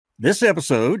This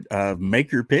episode of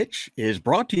Make Your Pitch is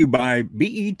brought to you by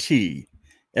BET.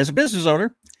 As a business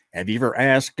owner, have you ever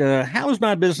asked, how is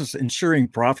my business ensuring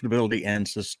profitability and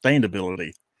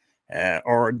sustainability?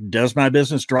 Or does my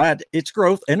business drive its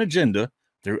growth and agenda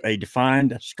through a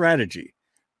defined strategy?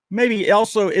 Maybe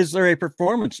also, is there a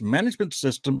performance management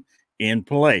system in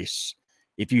place?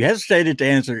 If you hesitated to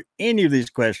answer any of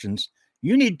these questions,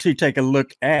 you need to take a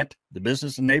look at the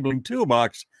Business Enabling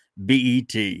Toolbox,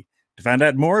 BET. To find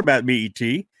out more about BET,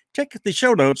 check the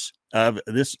show notes of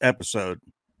this episode.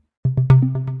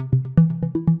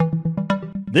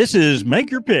 This is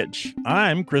Make Your Pitch.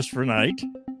 I'm Christopher Knight.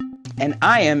 And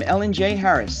I am Ellen J.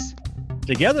 Harris.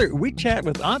 Together, we chat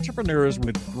with entrepreneurs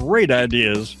with great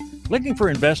ideas, looking for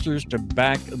investors to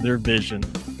back their vision.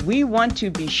 We want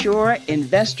to be sure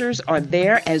investors are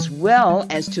there as well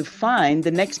as to find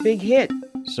the next big hit.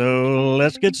 So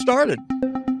let's get started.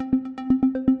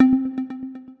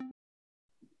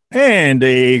 And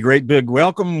a great big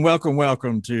welcome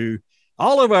to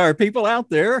all of our people out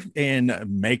there in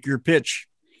Make Your Pitch.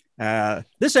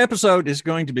 This episode is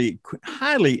going to be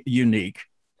highly unique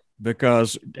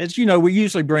because, as you know, we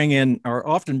usually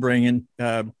often bring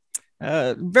in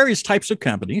various types of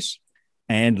companies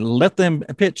and let them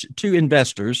pitch to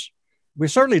investors. We're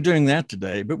certainly doing that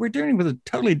today, but we're doing it with a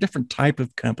totally different type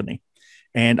of company.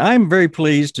 And I'm very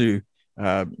pleased to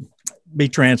be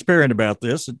transparent about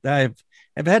this.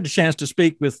 I've had the chance to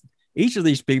speak with each of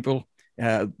these people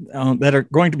that are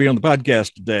going to be on the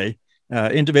podcast today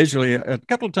individually a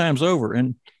couple of times over.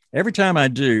 And every time I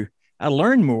do, I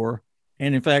learn more.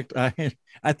 And in fact,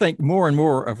 I think more and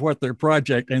more of what their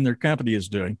project and their company is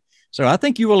doing. So I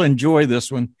think you will enjoy this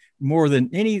one more than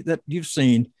any that you've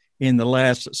seen in the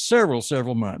last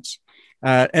several months.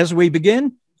 As we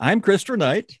begin, I'm Christopher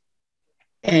Knight.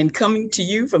 And coming to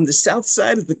you from the south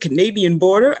side of the Canadian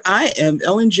border, I am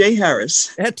Ellen J.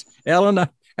 Harris. Ellen,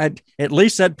 at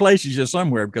least that places you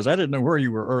somewhere because I didn't know where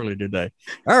you were early today.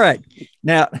 All right.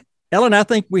 Now, Ellen, I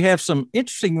think we have some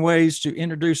interesting ways to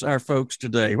introduce our folks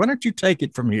today. Why don't you take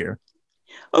it from here?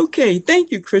 Okay, thank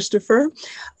you, Christopher.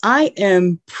 I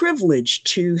am privileged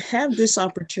to have this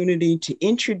opportunity to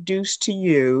introduce to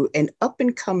you an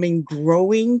up-and-coming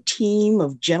growing team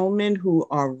of gentlemen who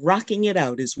are rocking it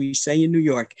out, as we say in New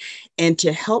York. And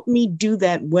to help me do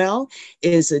that well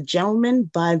is a gentleman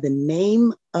by the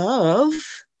name of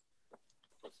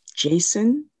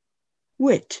Jason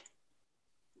Witt.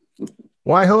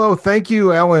 Why, hello. Thank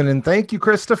you, Ellen, and thank you,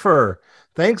 Christopher.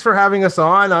 Thanks for having us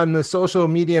on. I'm the social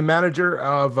media manager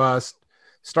of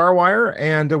Starwire,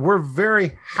 and we're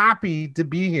very happy to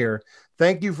be here.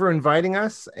 Thank you for inviting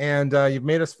us, and you've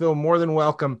made us feel more than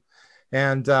welcome.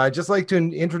 And I'd just like to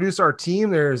introduce our team.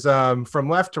 There's from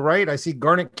left to right, I see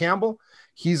Garnet Campbell.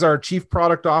 He's our Chief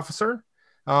Product Officer.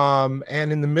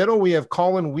 And in the middle, we have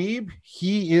Colin Weeb.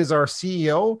 He is our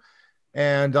CEO.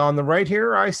 And on the right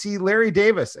here, I see Larry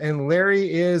Davis, and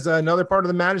Larry is another part of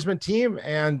the management team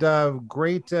and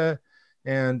great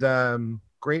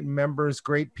members,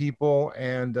 great people.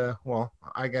 And well,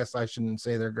 I guess I shouldn't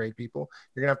say they're great people.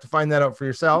 You're gonna have to find that out for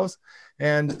yourselves.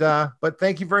 And but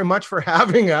thank you very much for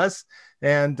having us.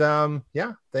 And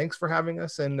yeah, thanks for having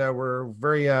us. And we're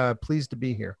very pleased to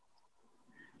be here.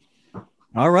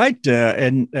 All right.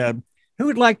 And who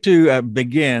would like to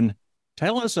begin?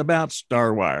 Tell us about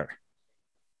Starwire.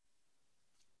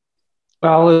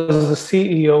 Well, as a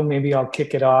CEO, maybe I'll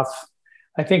kick it off.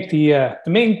 I think the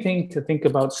main thing to think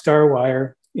about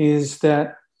Starwire is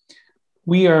that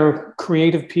we are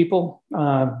creative people.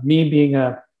 Me being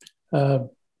a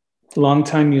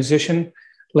longtime musician,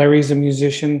 Larry's a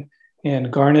musician,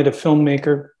 and Garnet a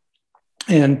filmmaker,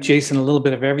 and Jason a little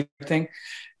bit of everything.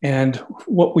 And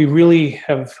what we really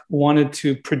have wanted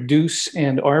to produce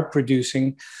and are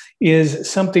producing is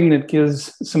something that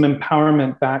gives some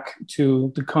empowerment back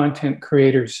to the content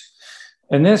creators.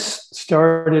 And this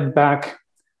started back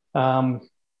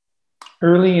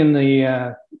early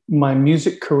in my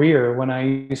music career when I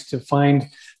used to find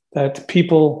that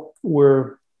people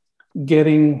were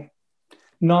getting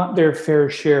not their fair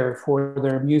share for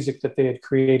their music that they had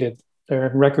created.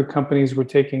 Their record companies were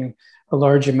taking a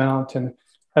large amount, and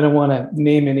I don't want to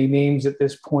name any names at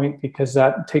this point because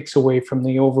that takes away from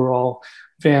the overall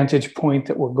vantage point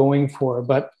that we're going for.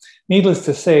 But needless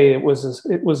to say, it was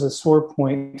a sore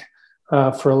point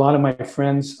for a lot of my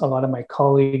friends, a lot of my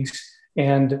colleagues.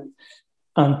 And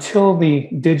until the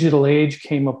digital age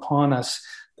came upon us,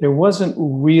 there wasn't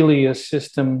really a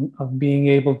system of being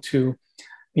able to,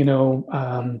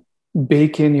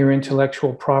 bake in your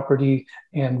intellectual property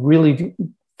and really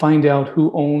find out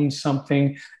who owns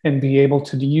something and be able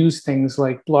to use things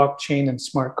like blockchain and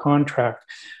smart contract.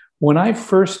 When I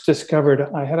first discovered,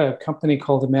 I had a company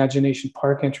called Imagination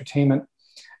Park Entertainment.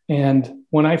 And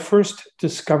when I first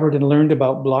discovered and learned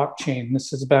about blockchain,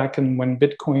 this is back in when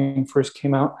Bitcoin first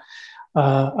came out,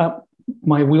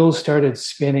 my wheels started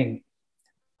spinning.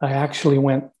 I actually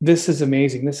went, this is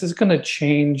amazing. This is going to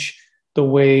change the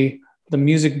way the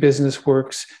music business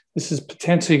works. This is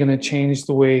potentially going to change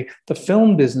the way the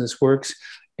film business works.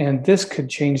 And this could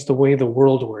change the way the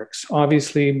world works.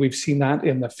 Obviously, we've seen that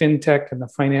in the fintech and the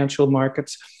financial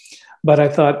markets. But I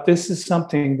thought this is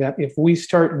something that if we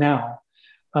start now,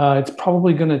 it's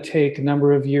probably going to take a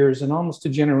number of years and almost a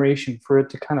generation for it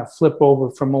to kind of flip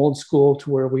over from old school to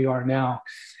where we are now.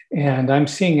 And I'm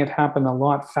seeing it happen a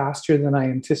lot faster than I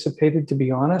anticipated, to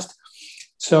be honest.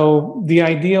 So the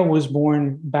idea was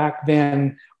born back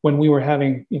then when we were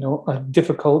having, a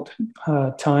difficult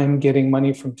time getting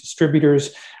money from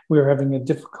distributors. We were having a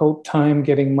difficult time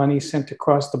getting money sent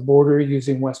across the border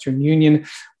using Western Union.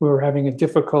 We were having a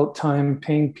difficult time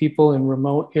paying people in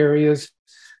remote areas,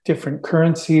 different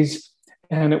currencies.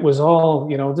 And it was all,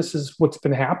 this is what's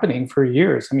been happening for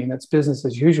years. I mean, it's business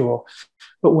as usual.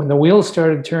 But when the wheels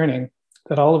started turning,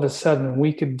 that all of a sudden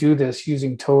we could do this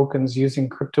using tokens, using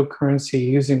cryptocurrency,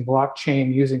 using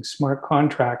blockchain, using smart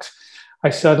contracts, I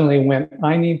suddenly went,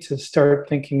 I need to start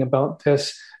thinking about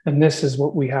this. And this is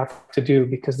what we have to do,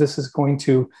 because this is going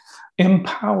to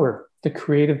empower the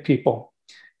creative people.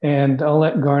 And I'll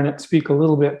let Garnet speak a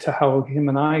little bit to how him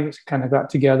and I kind of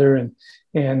got together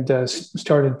and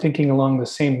started thinking along the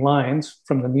same lines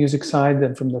from the music side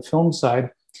than from the film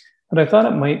side. But I thought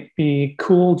it might be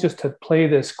cool just to play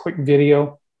this quick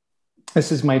video.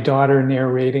 This is my daughter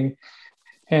narrating.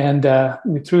 And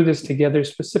we threw this together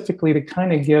specifically to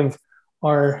kind of give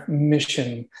our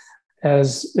mission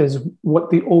as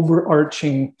what the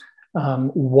overarching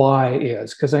why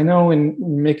is. Because I know in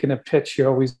making a pitch, you're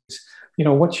always,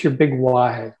 what's your big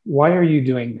why? Why are you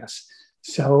doing this?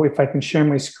 So if I can share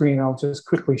my screen, I'll just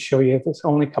quickly show you. It's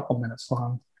only a couple minutes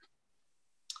long.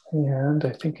 And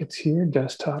I think it's here,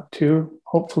 desktop too.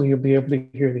 Hopefully you'll be able to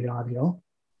hear the audio.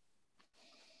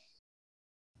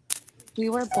 We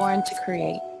were born to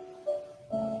create.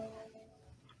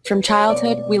 From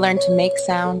childhood, we learn to make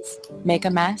sounds, make a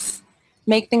mess,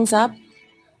 make things up,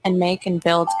 and make and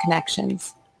build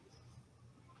connections.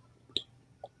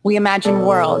 We imagined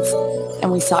worlds,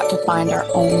 and we sought to find our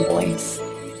own voice.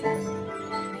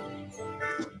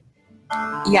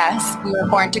 Yes, we were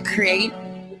born to create,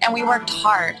 and we worked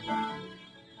hard.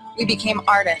 We became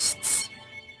artists,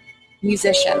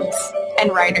 musicians,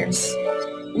 and writers.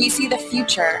 We see the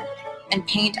future and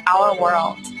paint our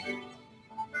world.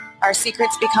 Our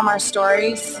secrets become our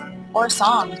stories or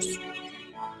songs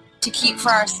to keep for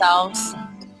ourselves,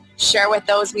 share with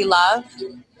those we love,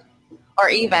 or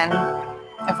even,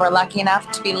 if we're lucky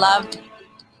enough to be loved,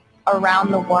 around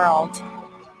the world.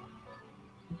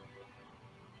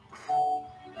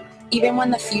 Even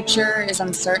when the future is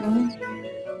uncertain,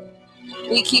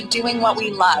 we keep doing what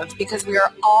we love because we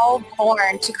are all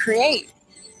born to create.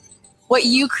 What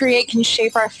you create can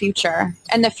shape our future,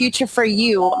 and the future for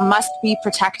you must be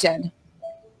protected.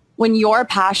 When your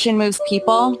passion moves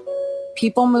people,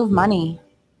 people move money.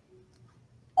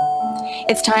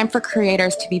 It's time for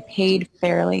creators to be paid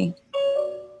fairly.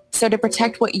 So to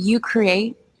protect what you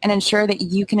create and ensure that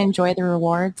you can enjoy the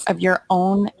rewards of your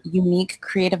own unique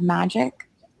creative magic,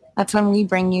 that's when we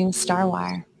bring you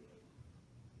StarWire.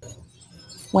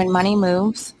 When money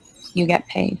moves, you get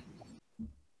paid.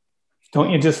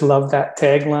 Don't you just love that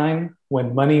tagline?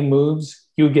 When money moves,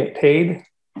 you get paid.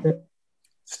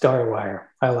 StarWire.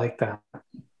 I like that.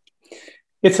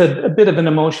 It's a bit of an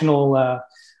emotional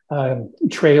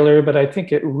trailer, but I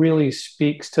think it really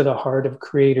speaks to the heart of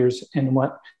creators and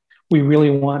what we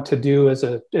really want to do as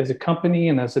a company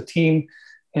and as a team.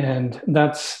 And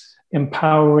that's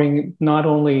empowering not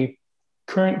only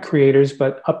current creators,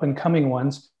 but up and coming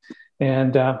ones.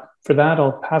 And for that,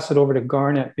 I'll pass it over to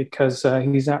Garnet because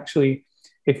he's actually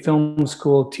a film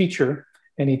school teacher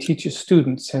and he teaches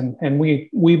students. And we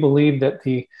believe that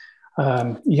the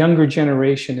younger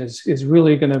generation is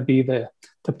really going to be the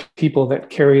people that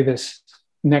carry this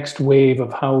next wave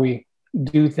of how we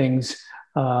do things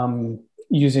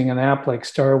using an app like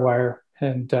StarWire.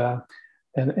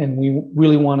 And we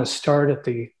really want to start at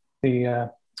the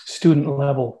student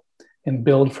level and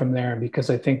build from there, because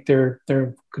I think they're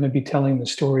going to be telling the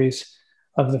stories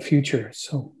of the future.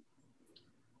 So,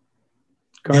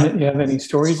 Garnet, you have any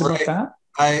stories about that?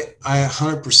 I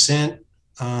 100%.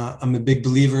 I'm a big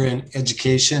believer in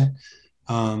education.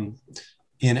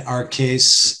 In our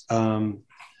case,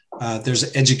 there's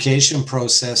an education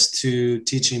process to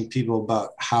teaching people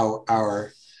about how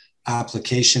our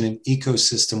application and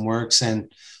ecosystem works.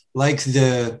 And like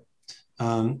the,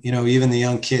 even the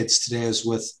young kids today. I was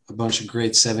with a bunch of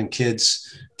grade 7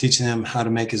 kids, teaching them how to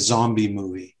make a zombie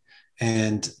movie.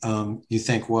 And you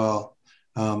think, well,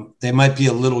 they might be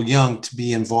a little young to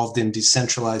be involved in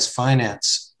decentralized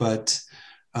finance. But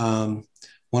one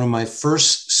of my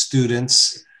first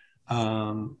students,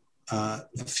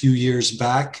 a few years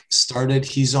back,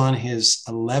 he's on his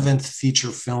 11th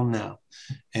feature film now.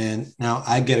 And now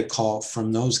I get a call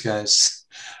from those guys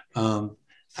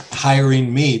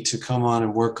hiring me to come on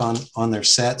and work on their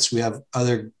sets. We have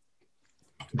other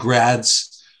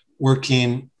grads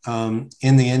working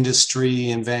in the industry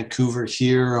in Vancouver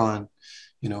here on,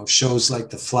 shows like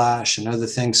The Flash and other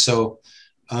things. So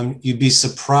you'd be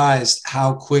surprised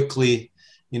how quickly,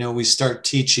 we start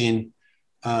teaching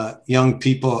young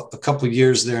people a couple of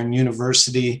years there in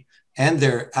university, and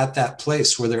they're at that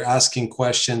place where they're asking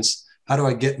questions. How do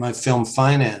I get my film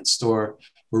financed? Or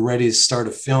we're ready to start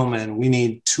a film and we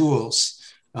need tools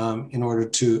in order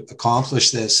to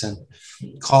accomplish this. And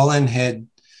Colin had,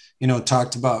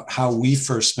 talked about how we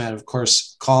first met. Of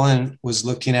course, Colin was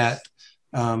looking at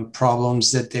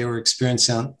problems that they were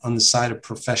experiencing on the side of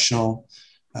professional,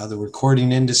 the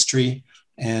recording industry.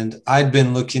 And I'd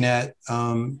been looking at,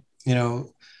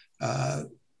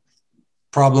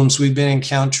 problems we've been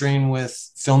encountering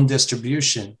with film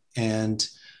distribution and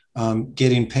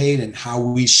getting paid, and how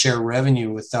we share revenue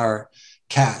with our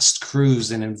cast, crews,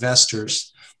 and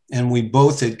investors. And we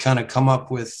both had kind of come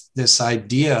up with this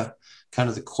idea, kind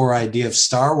of the core idea of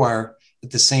StarWire.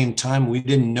 At the same time, we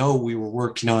didn't know we were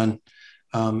working on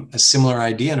a similar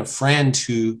idea. And a friend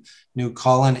who knew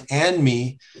Colin and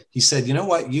me, he said, you know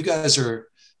what,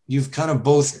 you've kind of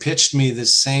both pitched me the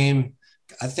same.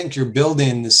 I think you're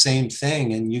building the same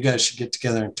thing and you guys should get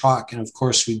together and talk. And of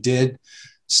course we did.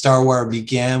 StarWire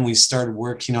began. We started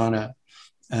working on an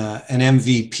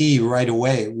MVP right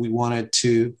away. We wanted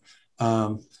to,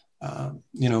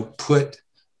 put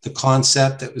the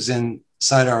concept that was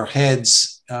inside our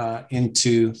heads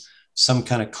into some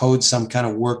kind of code, some kind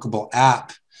of workable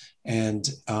app. And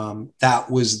that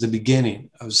was the beginning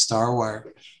of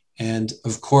StarWire. And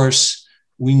of course,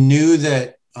 we knew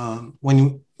that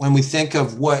when we think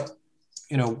of what,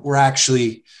 we're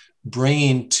actually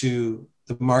bringing to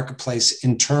the marketplace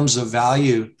in terms of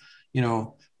value,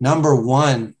 number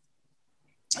one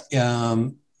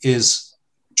is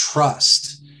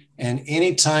trust. And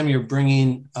anytime you're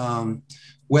bringing,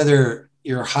 whether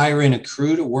you're hiring a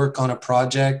crew to work on a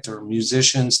project or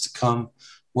musicians to come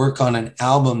work on an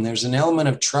album, there's an element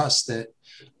of trust that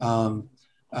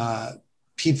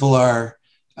people are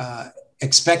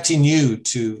expecting you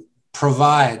to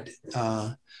provide,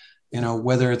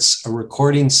 whether it's a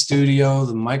recording studio,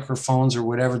 the microphones or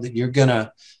whatever, that you're going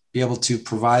to be able to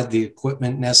provide the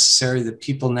equipment necessary, the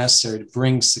people necessary to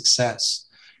bring success.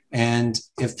 And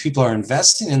if people are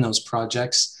investing in those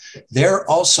projects, they're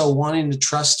also wanting to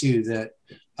trust you that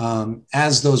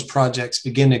as those projects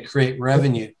begin to create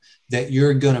revenue, that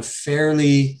you're going to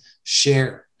fairly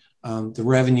share the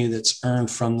revenue that's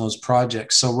earned from those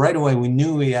projects. So right away, we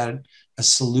knew we had a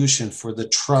solution for the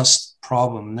trust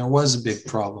problem. And there was a big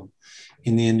problem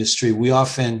in the industry. We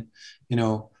often, in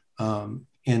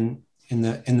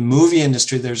the movie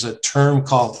industry, there's a term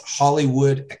called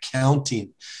Hollywood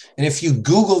accounting. And if you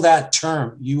Google that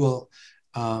term, you will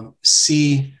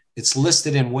see it's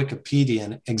listed in Wikipedia,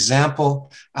 and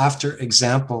example after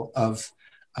example of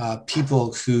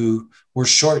people who were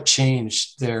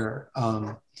shortchanged their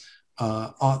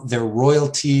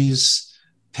royalties,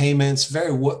 payments.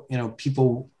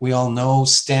 People we all know,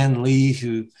 Stan Lee,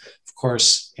 who of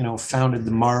course founded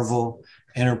the Marvel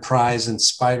Enterprise and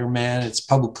Spider-Man. It's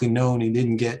publicly known he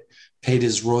didn't get paid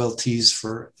his royalties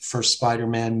for the first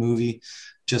Spider-Man movie.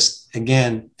 Just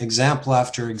again, example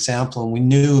after example. And we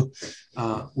knew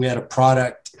we had a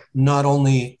product, not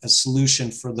only a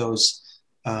solution for those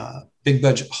big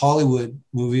budget Hollywood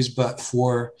movies, but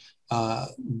for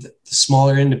the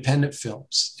smaller independent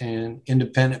films and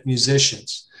independent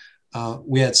musicians.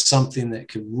 We had something that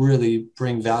could really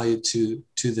bring value to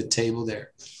the table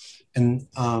there. And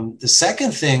the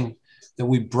second thing that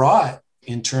we brought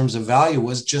in terms of value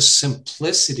was just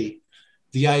simplicity.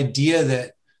 The idea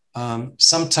that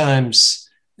sometimes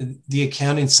the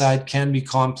accounting side can be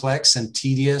complex and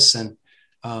tedious. And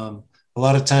a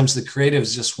lot of times the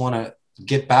creatives just want to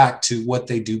get back to what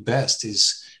they do best,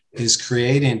 is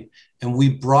creating. And we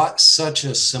brought such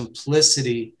a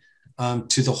simplicity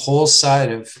to the whole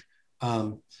side of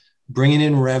bringing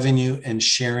in revenue and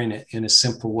sharing it in a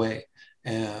simple way.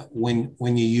 When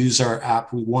you use our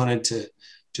app, we wanted to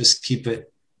just keep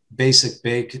it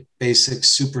basic,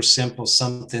 super simple,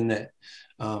 something that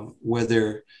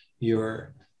whether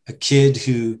you're a kid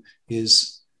who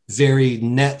is very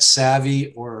net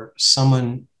savvy or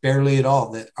someone barely at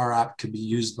all, that our app could be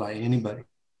used by anybody.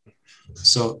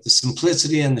 So the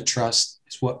simplicity and the trust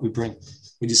is what we bring.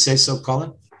 Would you say so,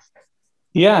 Colin?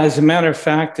 Yeah, as a matter of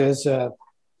fact, as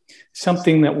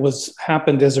something that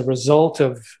happened as a result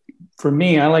of, for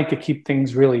me, I like to keep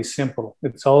things really simple.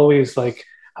 It's always like,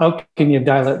 how can you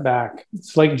dial it back?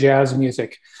 It's like jazz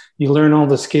music. You learn all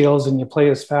the scales and you play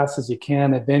as fast as you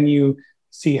can, and then you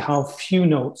see how few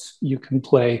notes you can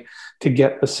play to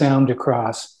get the sound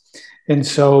across. And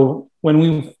so when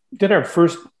we did our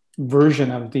first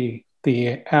version of the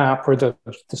app or the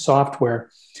software,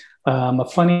 a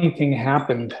funny thing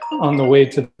happened on the way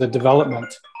to the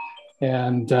development.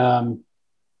 And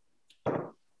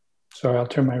sorry, I'll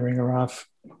turn my ringer off.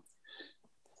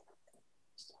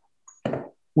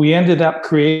 We ended up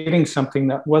creating something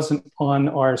that wasn't on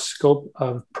our scope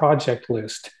of project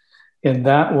list. And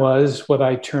that was what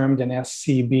I termed an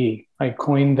SCB. I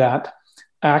coined that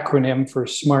acronym for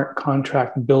Smart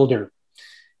Contract Builder.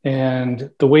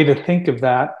 And the way to think of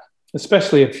that,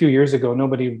 especially a few years ago,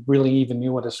 nobody really even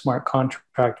knew what a smart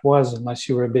contract was unless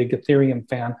you were a big Ethereum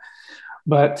fan.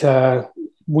 But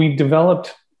we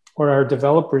developed, or our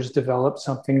developers developed,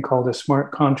 something called a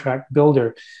Smart Contract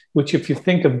Builder, which if you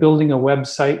think of building a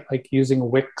website like using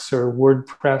Wix or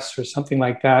WordPress or something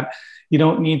like that, you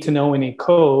don't need to know any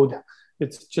code.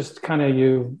 It's just kind of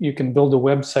you can build a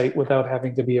website without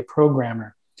having to be a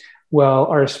programmer. Well,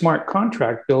 our Smart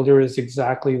Contract Builder is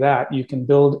exactly that. You can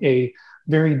build a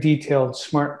very detailed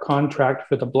smart contract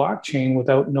for the blockchain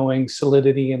without knowing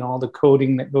Solidity and all the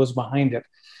coding that goes behind it.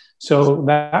 So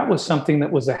that was something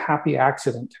that was a happy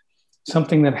accident,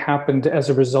 something that happened as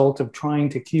a result of trying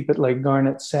to keep it, like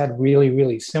Garnet said, really,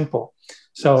 really simple.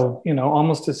 So,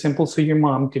 almost as simple so your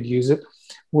mom could use it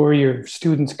or your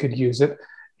students could use it.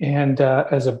 And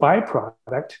as a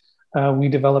byproduct, we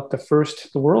developed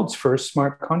the world's first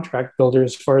smart contract builder,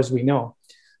 as far as we know.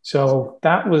 So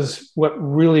that was what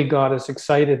really got us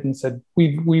excited and said,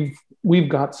 we've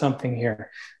got something here.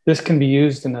 This can be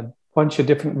used in a bunch of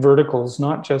different verticals,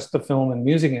 not just the film and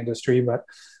music industry, but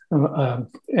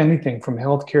anything from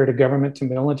healthcare to government to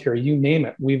military, you name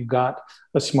it. We've got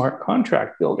a smart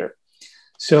contract builder.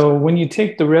 So when you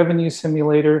take the revenue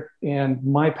simulator, and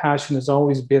my passion has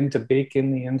always been to bake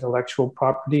in the intellectual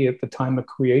property at the time of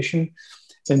creation,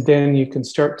 and then you can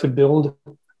start to build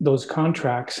those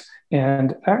contracts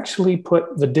and actually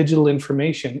put the digital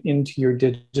information into your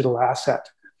digital asset.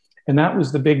 And that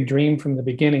was the big dream from the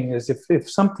beginning, is if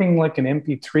something like an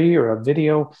MP3 or a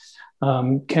video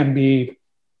can be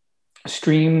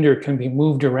streamed or can be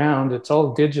moved around, it's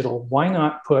all digital. Why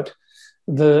not put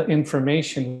the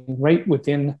information right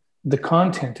within the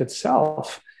content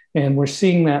itself? And we're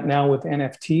seeing that now with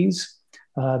NFTs,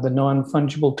 the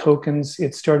non-fungible tokens.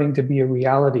 It's starting to be a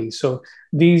reality. So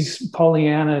these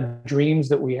Pollyanna dreams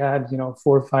that we had, 4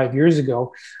 or 5 years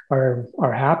ago are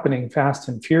happening fast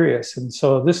and furious. And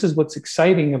so this is what's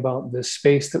exciting about this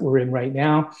space that we're in right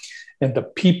now and the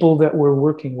people that we're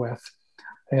working with.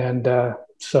 And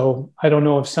so I don't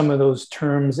know if some of those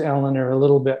terms, Ellen, are a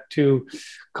little bit too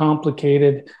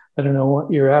complicated. I don't know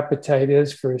what your appetite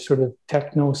is for sort of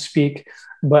techno speak,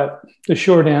 but the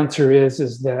short answer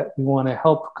is that we want to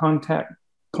help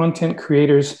content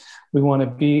creators. We want to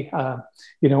be,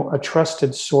 a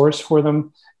trusted source for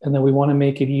them, and then we want to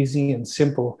make it easy and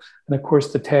simple. And of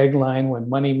course, the tagline: "When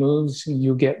money moves,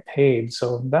 you get paid."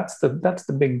 So that's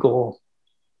the big goal.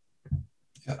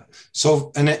 Yeah.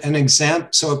 So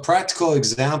a practical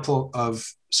example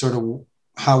of sort of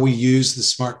how we use the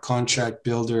Smart Contract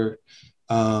Builder.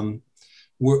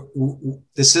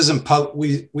 This isn't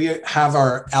public. We have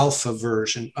our alpha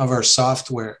version of our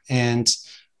software, and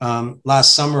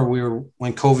last summer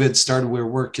when COVID started, we were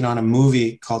working on a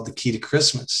movie called The Key to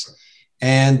Christmas,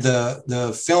 and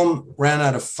the film ran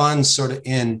out of funds sort of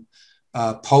in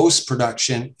post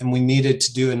production, and we needed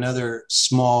to do another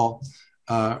small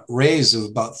raise of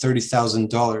about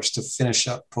 $30,000 to finish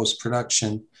up post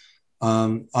production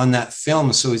on that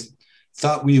film. So we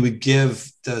thought we would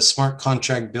give the Smart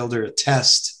Contract Builder a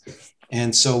test.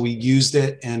 And so we used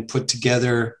it and put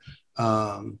together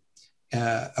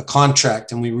a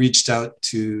contract, and we reached out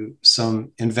to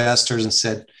some investors and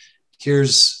said,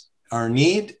 here's our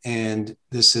need, and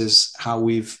this is how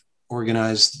we've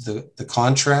organized the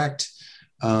contract.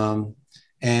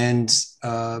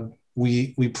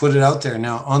 We put it out there.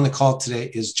 Now on the call today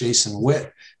is Jason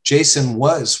Witt. Jason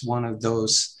was one of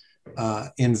those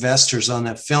investors on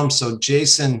that film. So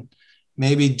Jason,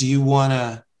 maybe do you want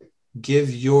to give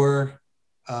your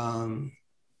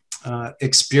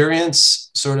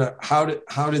experience, sort of how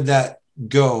did that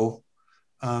go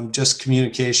just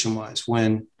communication wise,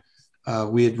 when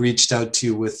we had reached out to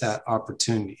you with that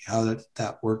opportunity? How did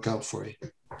that work out for you?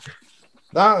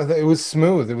 It was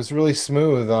smooth. It was really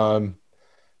smooth.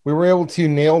 We were able to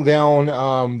nail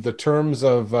down the terms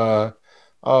of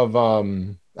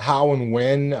how and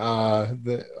when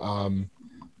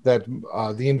the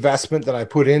investment that I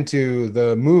put into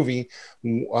the movie,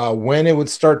 when it would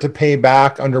start to pay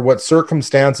back, under what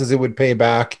circumstances it would pay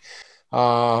back,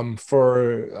 for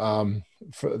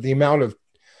the amount of,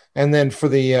 and then for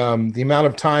the amount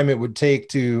of time it would take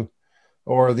to,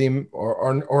 or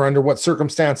under what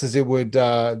circumstances it would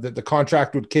that the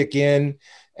contract would kick in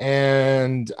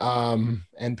and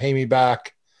pay me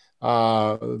back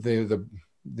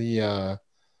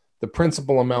the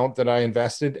principal amount that I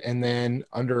invested, and then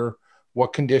under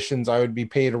what conditions I would be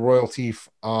paid a royalty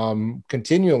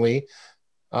continually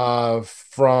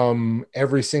from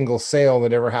every single sale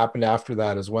that ever happened after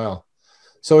that as well.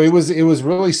 So it was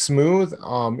really smooth.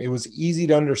 It was easy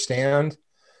to understand,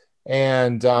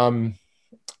 and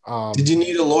did you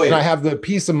need a lawyer? And I have the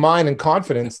peace of mind and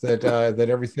confidence that that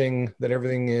everything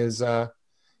is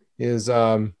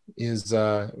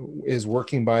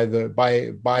working by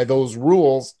those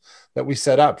rules that we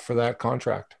set up for that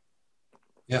contract.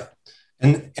 Yeah.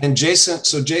 And Jason,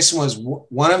 so Jason was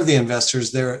one of the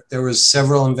investors. There was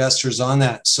several investors on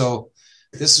that. So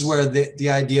this is where the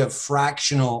idea of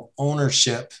fractional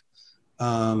ownership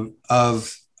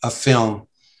of a film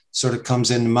sort of comes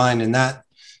into mind. And that,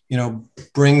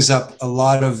 brings up a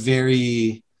lot of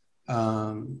very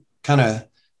kind of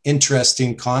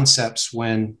interesting concepts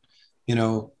when,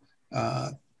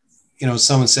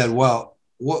 someone said, well,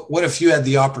 what if you had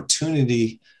the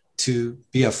opportunity to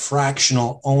be a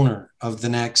fractional owner of the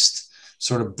next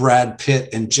sort of Brad Pitt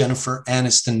and Jennifer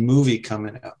Aniston movie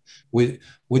coming out?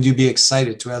 Would you be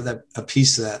excited to have a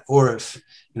piece of that? Or if,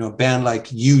 a band like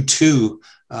U2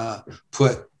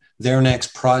 put their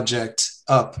next project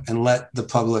up and let the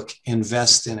public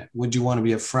invest in it, would you want to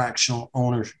be a fractional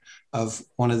owner of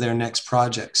one of their next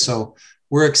projects? So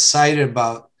we're excited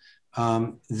about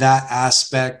that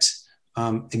aspect.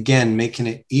 Again, making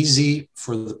it easy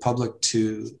for the public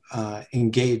to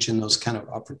engage in those kind of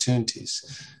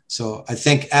opportunities. So I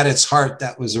think at its heart,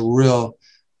 that was a real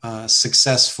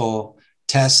successful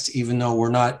test, even though we're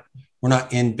not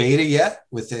in beta yet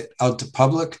with it out to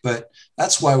public. But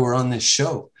that's why we're on this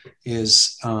show,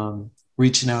 is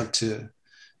reaching out to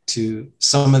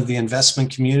some of the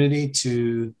investment community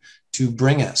to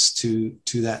bring us to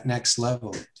that next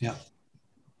level. Yeah.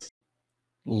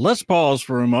 Let's pause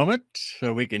for a moment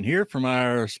so we can hear from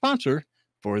our sponsor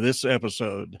for this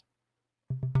episode.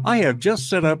 I have just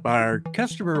set up our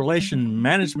customer relation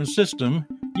management system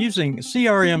using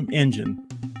CRM Engine,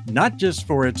 not just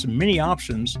for its many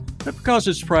options, but because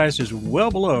its price is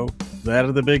well below that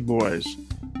of the big boys.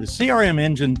 The CRM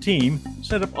Engine team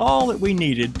set up all that we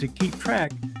needed to keep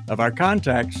track of our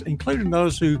contacts, including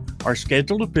those who are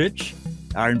scheduled to pitch,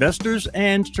 our investors,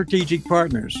 and strategic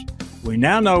partners. We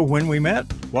now know when we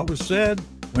met, what was said,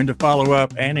 when to follow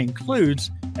up, and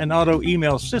includes an auto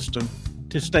email system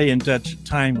to stay in touch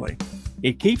timely.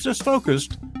 It keeps us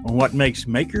focused on what makes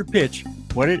Make Your Pitch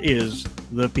what it is,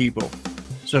 the people.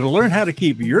 So to learn how to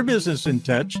keep your business in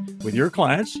touch with your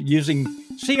clients using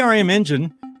CRM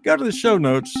Engine, go to the show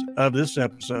notes of this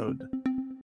episode.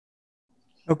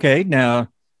 Okay, now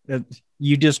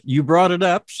you brought it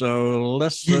up, so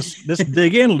let's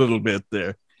dig in a little bit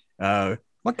there.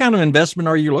 What kind of investment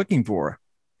are you looking for?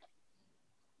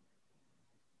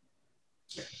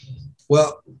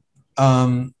 Well,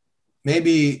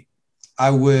 maybe I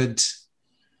would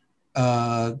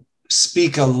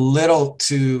speak a little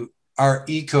to our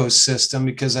ecosystem,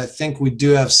 because I think we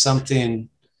do have something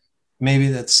maybe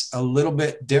that's a little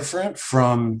bit different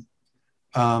from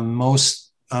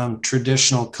most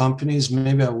traditional companies.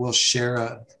 Maybe I will share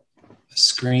a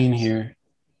screen here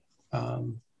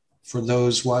for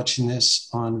those watching this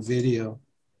on video.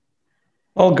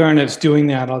 While Garnett's doing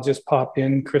that, I'll just pop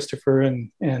in, Christopher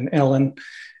and Ellen,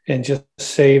 and just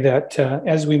say that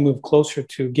as we move closer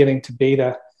to getting to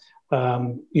beta,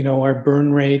 our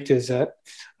burn rate is at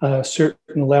a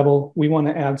certain level. We want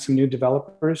to add some new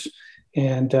developers,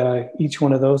 and each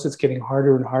one of those, it's getting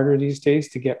harder and harder these days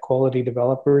to get quality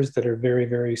developers that are very,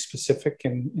 very specific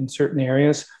in certain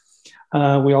areas.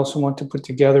 We also want to put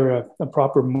together a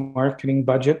proper marketing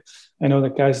budget. I know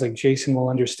that guys like Jason will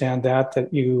understand that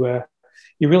you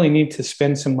really need to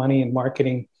spend some money in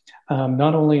marketing,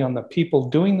 not only on the people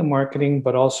doing the marketing,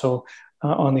 but also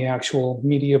on the actual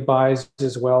media buys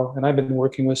as well. And I've been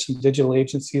working with some digital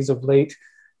agencies of late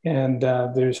And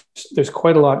there's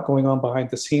quite a lot going on behind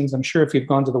the scenes. I'm sure if you've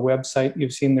gone to the website,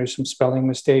 you've seen there's some spelling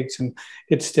mistakes, and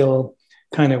it's still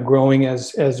kind of growing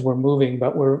as we're moving.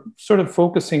 But we're sort of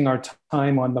focusing our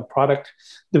time on the product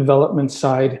development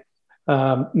side,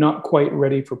 not quite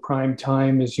ready for prime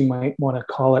time, as you might want to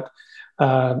call it.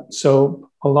 So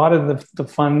a lot of the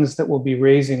funds that we'll be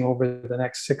raising over the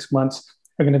next 6 months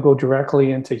are going to go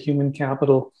directly into human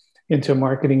capital, into a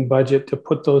marketing budget to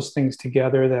put those things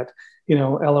together that,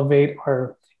 elevate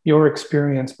your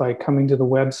experience by coming to the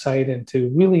website and to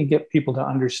really get people to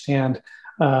understand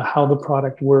how the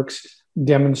product works,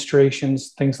 demonstrations,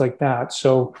 things like that.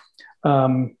 So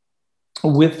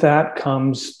with that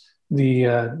comes the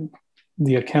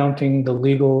accounting, the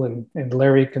legal, and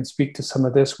Larry can speak to some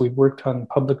of this. We've worked on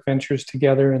public ventures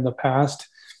together in the past.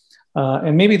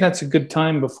 And maybe that's a good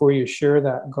time before you share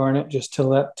that, Garnet, just to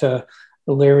let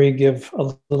Larry give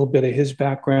a little bit of his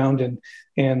background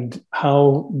and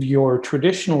how your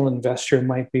traditional investor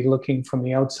might be looking from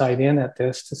the outside in at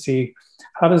this to see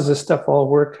how does this stuff all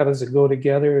work? How does it go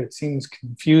together? It seems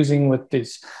confusing with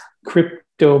this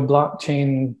crypto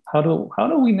blockchain. How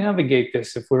do we navigate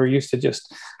this if we're used to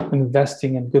just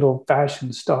investing in good old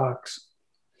fashioned stocks?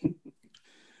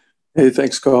 Hey,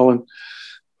 thanks, Colin.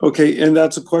 Okay, and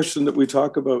that's a question that we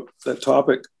talk about, that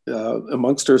topic,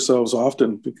 amongst ourselves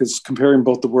often, because comparing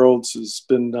both the worlds has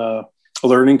been a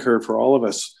learning curve for all of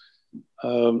us.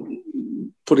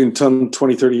 Putting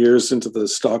 20, 30 years into the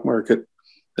stock market,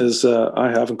 as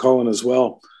I have, and Colin as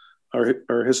well,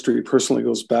 our history personally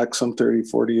goes back some 30,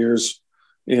 40 years.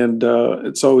 And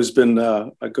it's always been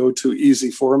a go-to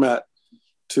easy format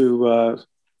to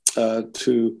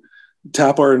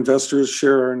tap our investors,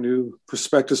 share our new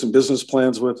prospectus and business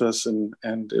plans with us. And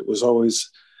it was always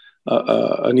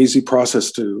an easy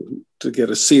process to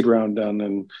get a seed round done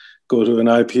and go to an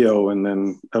IPO and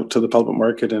then out to the public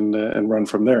market and run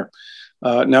from there.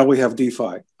 Now we have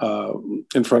DeFi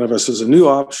in front of us as a new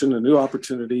option, a new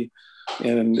opportunity.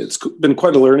 And it's been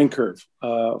quite a learning curve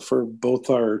for both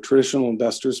our traditional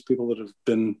investors, people that have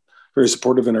been very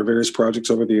supportive in our various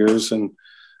projects over the years. And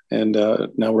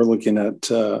now we're looking at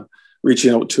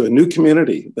reaching out to a new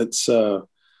community that's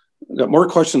got more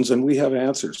questions than we have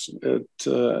answers. I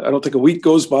don't think a week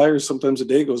goes by, or sometimes a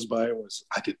day goes by.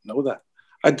 I didn't know that.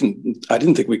 I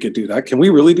didn't think we could do that. Can we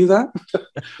really do that?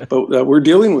 But we're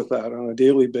dealing with that on a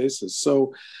daily basis.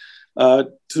 So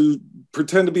to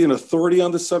pretend to be an authority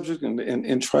on the subject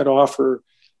and try to offer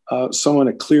someone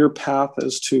a clear path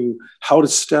as to how to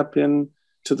step in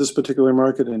to this particular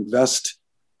market and invest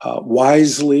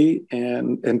wisely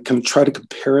and can try to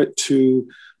compare it to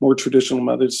more traditional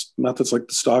methods like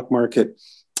the stock market.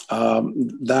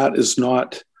 That is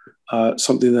not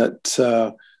something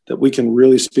that we can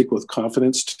really speak with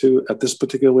confidence to at this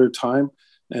particular time.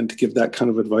 And to give that kind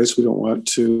of advice, we don't want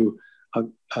to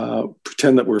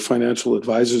pretend that we're financial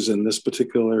advisors in this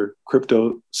particular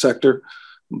crypto sector,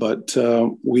 but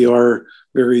we are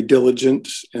very diligent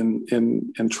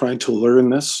in trying to learn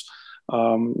this.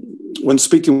 When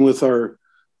speaking with our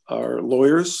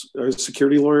lawyers, our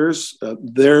security lawyers,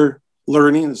 they're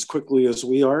learning as quickly as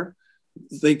we are.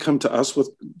 They come to us with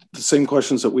the same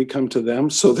questions that we come to them.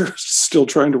 So they're still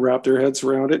trying to wrap their heads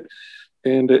around it.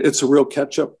 And it's a real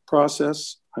catch-up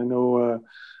process. I know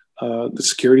the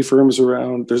security firms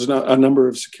around, there's a number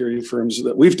of security firms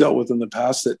that we've dealt with in the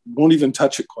past that won't even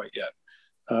touch it quite yet.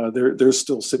 They're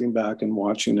still sitting back and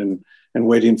watching and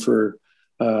waiting for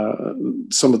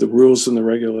some of the rules and the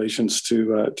regulations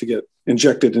to get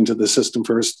injected into the system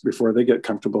first before they get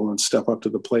comfortable and step up to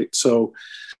the plate. So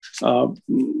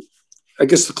I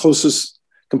guess the closest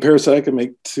comparison I can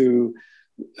make to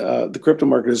the crypto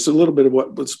market is a little bit of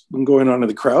what's been going on in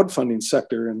the crowdfunding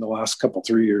sector in the last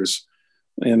 3 years,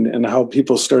 and how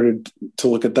people started to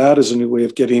look at that as a new way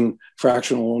of getting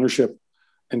fractional ownership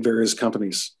in various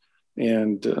companies.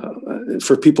 And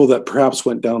for people that perhaps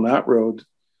went down that road,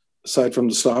 aside from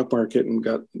the stock market, and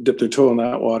dipped their toe in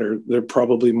that water, they're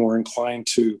probably more inclined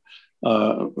to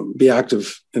be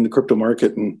active in the crypto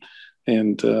market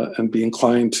and be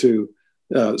inclined to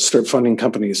start funding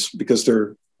companies because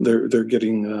they're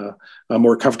getting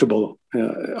more comfortable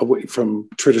away from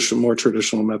more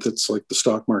traditional methods like the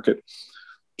stock market.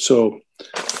 So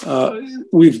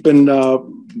we've been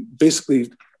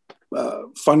basically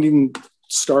funding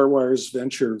Starwire's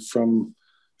venture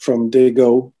from day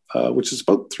go, which is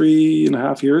about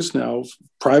 3.5 years now,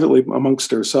 privately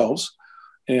amongst ourselves.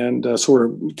 And so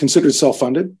we're considered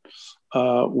self-funded.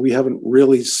 We haven't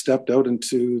really stepped out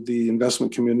into the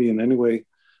investment community in any way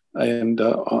and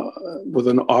with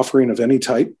an offering of any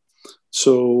type.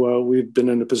 So we've been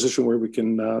in a position where we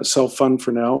can self-fund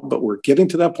for now, but we're getting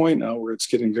to that point now where it's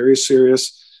getting very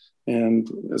serious. And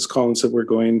as Colin said, we're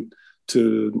going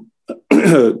to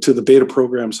to the beta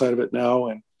program side of it now,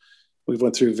 and we've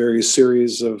went through various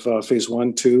series of phase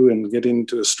 1, 2, and getting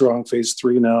to a strong phase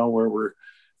 3 now, where we're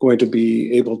going to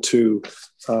be able to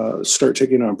start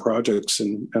taking on projects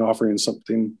and offering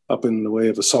something up in the way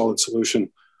of a solid solution.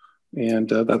 And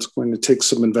that's going to take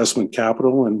some investment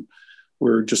capital. And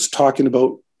we're just talking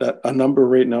about a number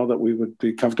right now that we would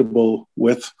be comfortable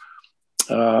with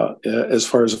as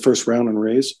far as the first round and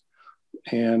raise.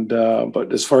 And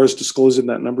but as far as disclosing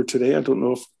that number today, I don't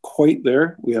know if quite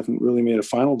there. We haven't really made a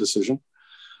final decision.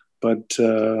 But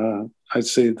I'd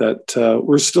say that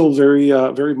we're still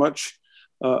very much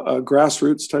a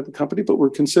grassroots type of company, but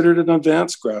we're considered an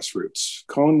advanced grassroots.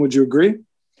 Colin, would you agree?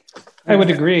 I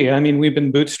would agree. I mean, we've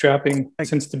been bootstrapping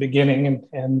since the beginning,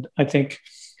 and I think,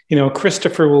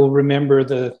 Christopher will remember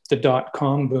the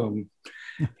 .com boom,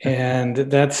 and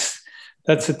that's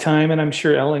a time, and I'm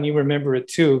sure Ellen, you remember it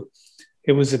too.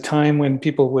 It was a time when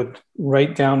people would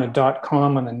write down a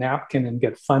 .com on a napkin and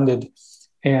get funded,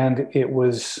 and it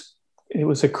was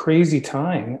a crazy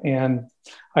time. And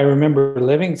I remember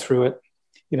living through it.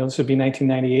 This would be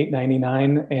 1998,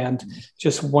 99, and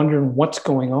just wondering what's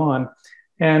going on.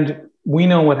 And we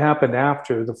know what happened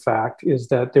after the fact is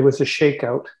that there was a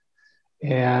shakeout,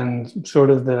 and sort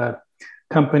of the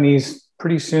companies,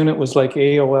 pretty soon it was like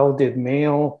AOL did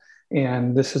mail,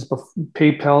 and this is before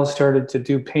PayPal started to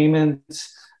do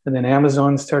payments, and then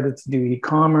Amazon started to do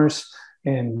e-commerce,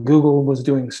 and Google was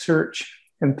doing search,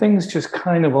 and things just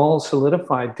kind of all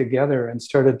solidified together and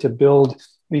started to build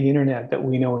the internet that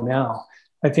we know now.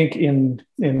 I think in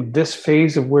this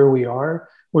phase of where we are,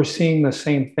 we're seeing the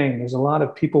same thing. There's a lot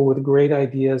of people with great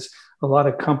ideas, a lot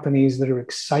of companies that are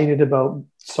excited about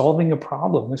solving a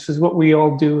problem. This is what we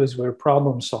all do, is we're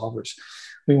problem solvers.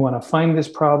 We want to find this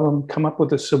problem, come up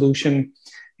with a solution,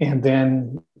 and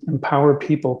then empower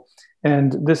people.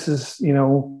 And this is,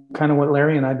 kind of what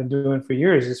Larry and I have been doing for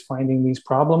years, is finding these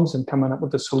problems and coming up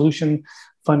with a solution,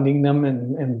 funding them,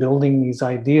 and building these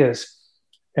ideas.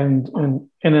 And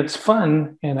it's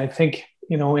fun. And I think,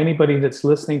 anybody that's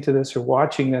listening to this or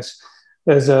watching this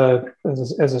as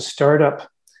a startup,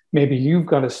 maybe you've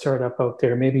got a startup out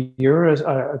there. Maybe you're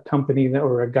a company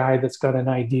or a guy that's got an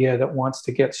idea that wants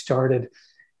to get started.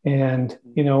 And,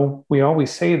 we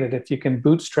always say that if you can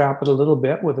bootstrap it a little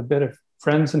bit with a bit of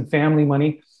friends and family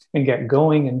money and get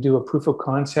going and do a proof of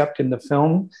concept in the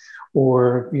film,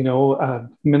 or, a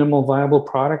minimal viable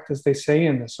product, as they say,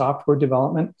 in the software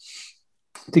development,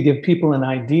 to give people an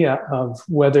idea of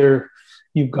whether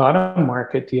you've got a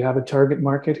market. Do you have a target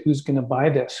market? Who's going to buy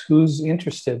this? Who's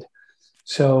interested?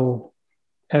 So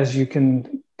as you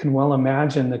can well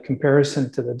imagine, the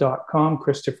comparison to the .com,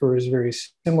 Christopher, is very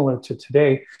similar to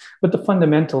today, but the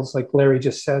fundamentals, like Larry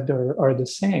just said, are the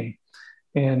same.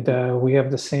 And we have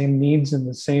the same needs and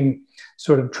the same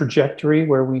sort of trajectory,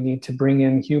 where we need to bring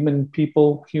in human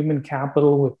people, human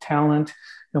capital with talent,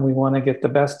 and we want to get the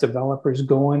best developers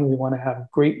going. We want to have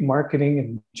great marketing,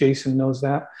 and Jason knows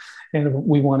that. And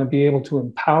we want to be able to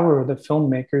empower the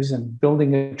filmmakers and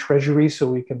building a treasury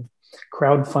so we can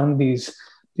crowdfund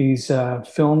these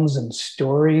films and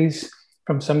stories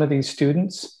from some of these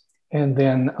students, and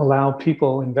then allow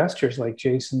people, investors like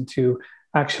Jason, to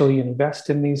actually invest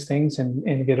in these things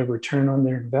and get a return on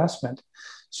their investment.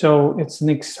 So it's an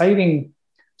exciting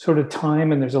sort of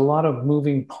time, and there's a lot of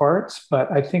moving parts,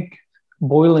 but I think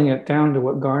boiling it down to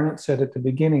what Garnet said at the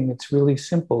beginning, it's really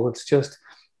simple. It's just,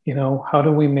 how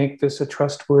do we make this a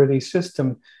trustworthy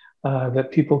system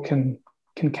that people can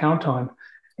count on?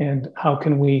 And how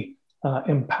can we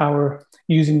empower,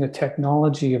 using the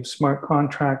technology of smart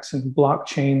contracts and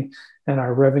blockchain and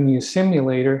our revenue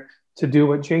simulator, to do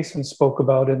what Jason spoke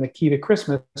about in the Key to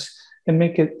Christmas, and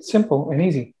make it simple and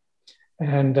easy.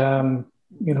 And,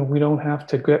 we don't have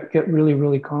to get really,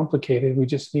 really complicated. We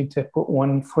just need to put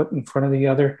one foot in front of the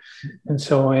other. And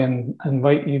so I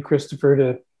invite you,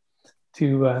 Christopher,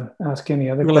 to ask any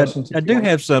other questions. I do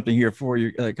have something here for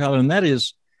you, Colin, and that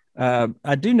is,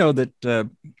 I do know that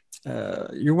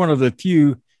you're one of the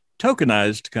few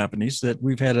tokenized companies that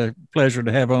we've had a pleasure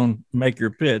to have on Make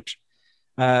Your Pitch.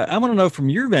 I want to know, from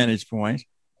your vantage point,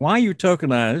 why you're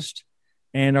tokenized,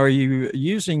 and are you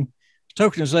using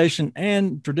tokenization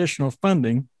and traditional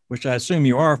funding, which I assume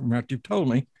you are from what you've told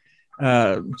me.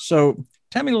 So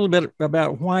tell me a little bit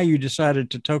about why you decided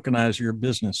to tokenize your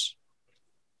business.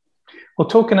 Well,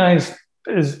 tokens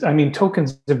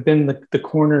have been the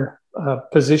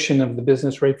position of the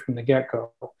business right from the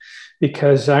get-go.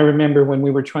 Because I remember when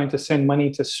we were trying to send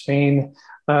money to Spain,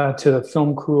 to the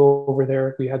film crew over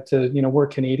there, we had to, we're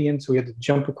Canadian, so we had to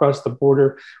jump across the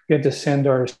border. We had to send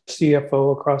our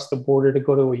CFO across the border to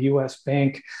go to a US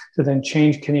bank to then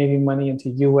change Canadian money into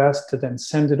US, to then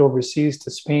send it overseas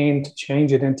to Spain to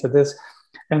change it into this.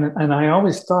 And I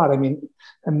always thought,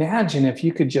 imagine if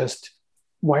you could just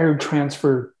wire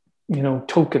transfer,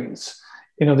 tokens.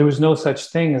 There was no such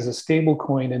thing as a stable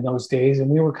coin in those days. And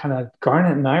we were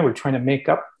Garnet and I were trying to make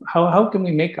up, how can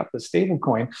we make up a stable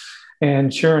coin?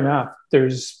 And sure enough,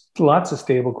 there's lots of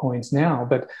stable coins now,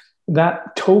 but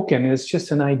that token is just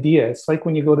an idea. It's like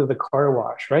when you go to the car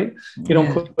wash, right? You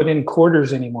don't put in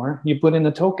quarters anymore. You put in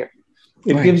a token.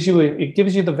 It gives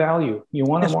you the value. You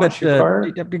want to wash your car.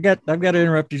 I've got to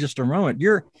interrupt you just a moment.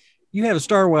 You have a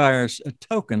StarWire a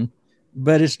token,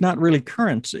 but it's not really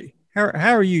currency.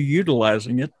 How are you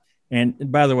utilizing it?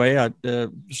 And by the way, I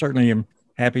certainly am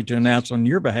happy to announce on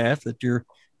your behalf that your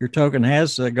token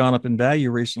has gone up in value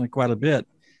recently quite a bit.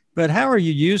 But how are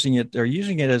you using it? Are you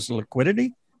using it as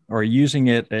liquidity? Or are you using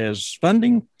it as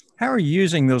funding? How are you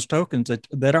using those tokens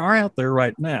that are out there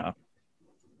right now?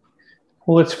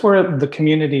 Well, it's for the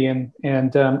community,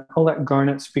 and I'll let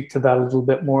Garnet speak to that a little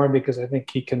bit more because I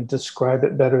think he can describe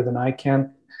it better than I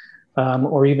can,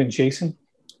 or even Jason.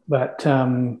 But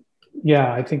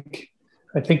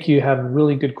I think you have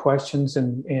really good questions,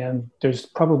 and there's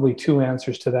probably two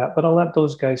answers to that. But I'll let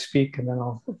those guys speak, and then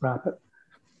I'll wrap it.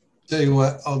 Tell you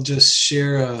what, I'll just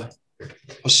share a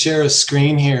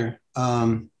screen here.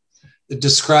 It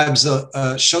describes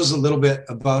shows a little bit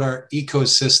about our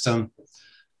ecosystem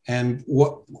and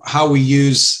how we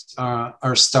use our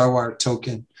StarWire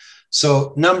token.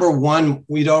 So number one,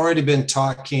 we'd already been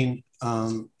talking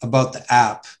about the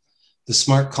app, the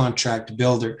smart contract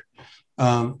builder.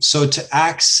 So to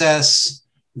access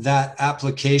that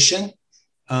application,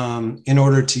 in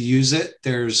order to use it,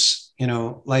 there's,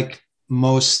 like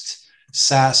most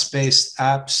SaaS-based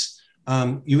apps,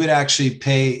 you would actually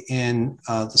pay in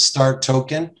the Star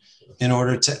token in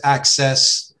order to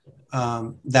access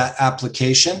that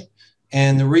application.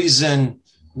 And the reason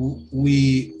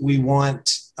we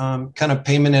want kind of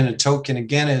payment in a token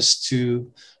again is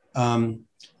to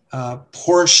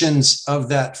portions of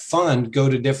that fund go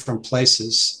to different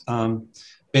places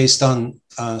based on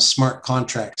smart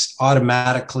contracts.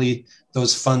 Automatically,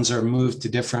 those funds are moved to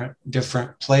different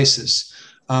places.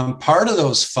 Part of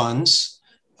those funds,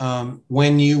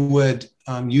 when you would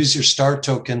use your Star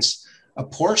tokens, a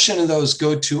portion of those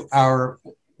go to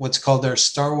what's called our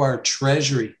StarWire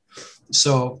treasury.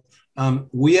 So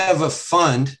we have a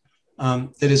fund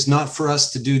that is not for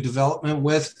us to do development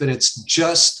with, but it's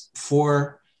just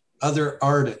for other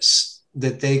artists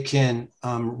that they can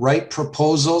write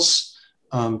proposals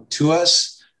to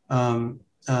us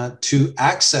to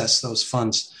access those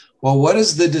funds. Well, what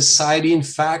is the deciding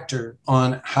factor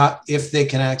on if they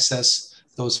can access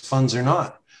those funds or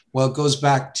not? Well, it goes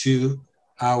back to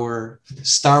our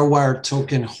StarWire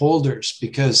token holders,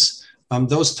 because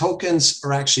those tokens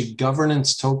are actually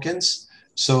governance tokens.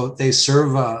 So they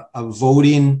serve a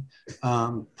voting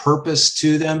purpose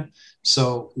to them.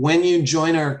 So when you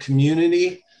join our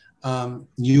community,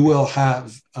 you will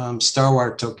have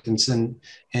StarWire tokens,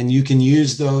 and you can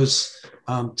use those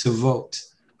to vote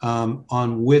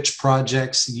on which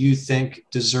projects you think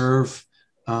deserve,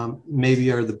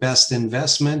 maybe are the best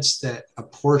investments, that a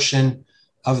portion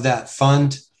of that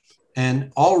fund.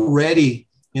 And already,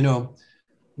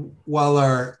 while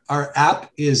our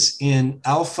app is in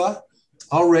alpha,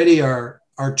 already our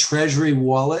treasury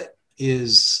wallet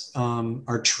is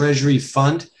our treasury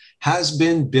fund has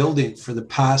been building for the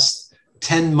past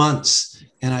 10 months.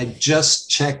 And I just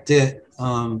checked it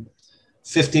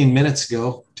 15 minutes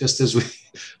ago, just as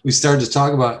we started to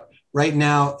talk about it. Right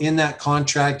now in that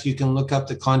contract, you can look up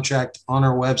the contract on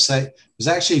our website. There's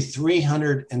actually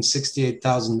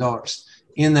 $368,000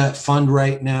 in that fund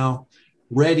right now,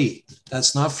 ready.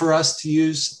 That's not for us to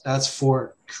use. That's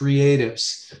for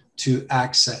creatives to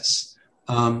access.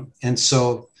 And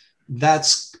so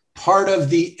that's part of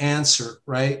the answer,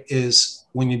 right? Is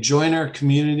when you join our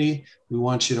community, we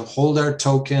want you to hold our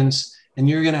tokens, and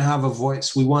you're going to have a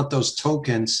voice. We want those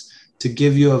tokens to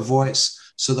give you a voice.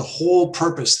 So the whole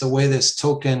purpose, the way this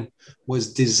token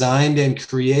was designed and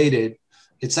created,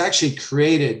 it's actually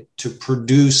created to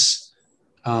produce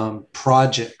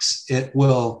projects. It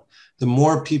will, the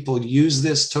more people use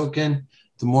this token,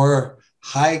 the more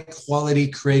high quality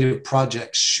creative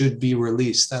projects should be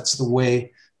released. That's the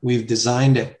way we've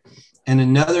designed it. And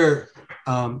another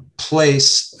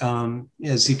place,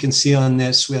 as you can see on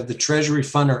this, we have the Treasury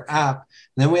Fund, our app,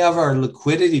 and then we have our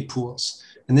liquidity pools.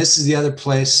 And this is the other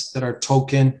place that our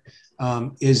token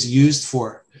is used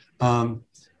for.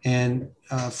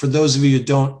 For those of you who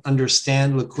don't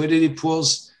understand liquidity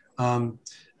pools,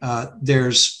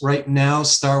 there's right now,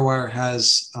 Starwire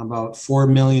has about $4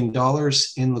 million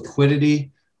in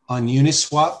liquidity on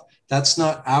Uniswap. That's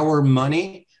not our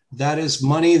money. That is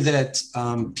money that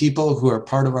people who are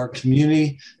part of our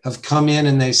community have come in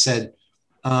and they said,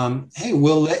 hey,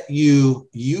 we'll let you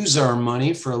use our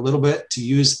money for a little bit to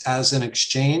use as an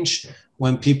exchange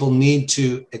when people need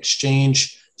to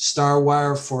exchange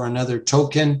Starwire for another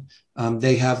token.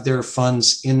 They have their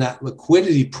funds in that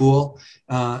liquidity pool.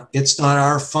 It's not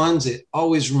our funds. It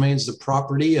always remains the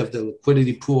property of the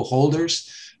liquidity pool holders.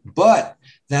 But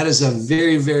that is a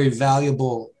very, very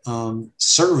valuable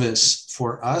service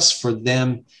for us, for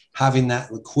them having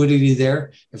that liquidity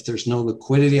there. If there's no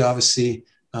liquidity, obviously,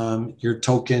 your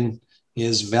token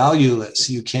is valueless.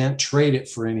 You can't trade it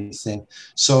for anything.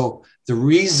 So the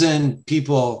reason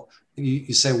people,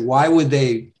 you say, why would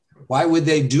they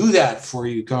do that for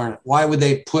you, Garnet? Why would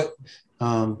they put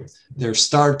their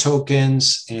STAR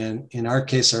tokens, and in our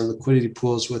case, our liquidity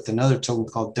pools with another token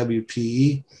called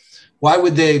WPE? Why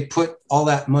would they put all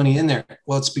that money in there?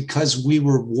 Well, it's because we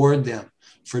reward them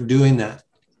for doing that.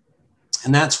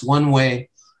 And that's one way,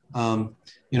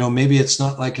 maybe it's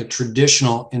not like a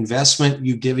traditional investment,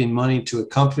 you giving money to a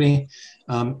company.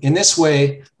 In this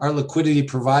way, our liquidity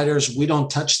providers, we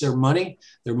don't touch their money.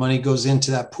 Their money goes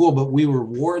into that pool, but we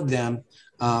reward them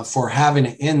for having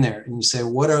it in there. And you say,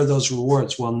 what are those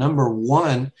rewards? Well, number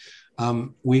one,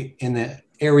 we in the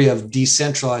area of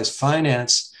decentralized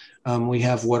finance, we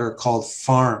have what are called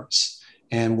farms.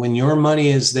 And when your money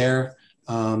is there,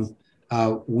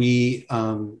 we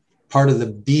part of the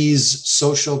Bees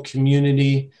social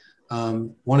community,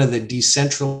 one of the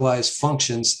decentralized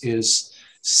functions is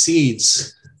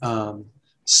seeds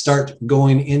start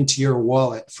going into your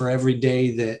wallet for every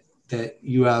day that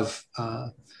you have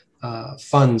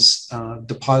funds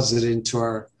deposited into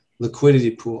our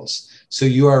liquidity pools. So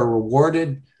you are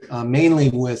rewarded mainly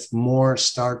with more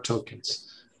STAR tokens.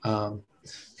 That's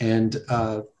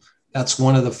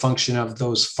one of the function of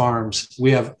those farms.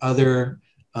 We have other,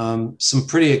 some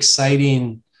pretty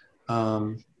exciting,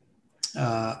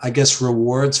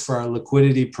 rewards for our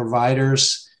liquidity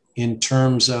providers in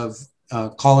terms of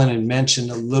Colin had mentioned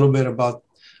a little bit about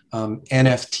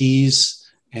NFTs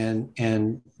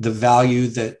and the value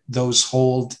that those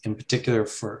hold, in particular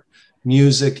for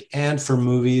music and for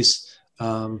movies.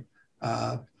 For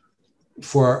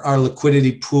our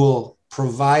liquidity pool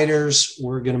providers,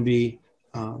 we're going to be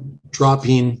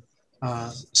dropping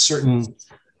certain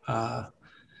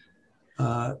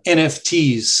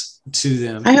NFTs to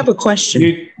them. I have a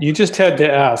question. You just had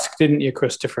to ask, didn't you,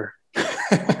 Christopher?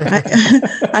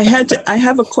 I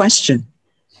have a question.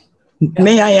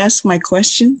 May I ask my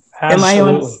question? Absolutely. Am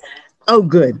I on? Oh,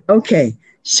 good. Okay.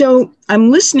 So I'm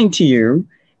listening to you,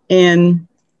 and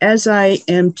as I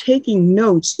am taking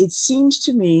notes, it seems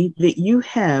to me that you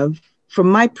have,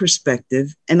 from my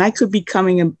perspective, and I could be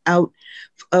coming out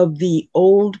of the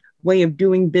old way of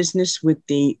doing business with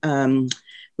the,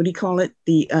 what do you call it?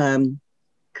 The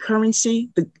currency,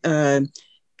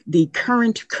 the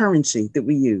current currency that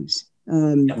we use.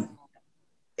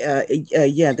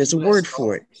 There's a word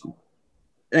for it.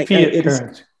 Fiat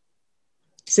currency.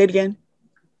 Say it again.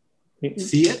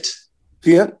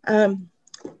 Fiat?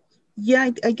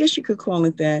 I guess you could call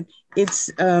it that. It's,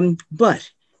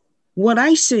 but what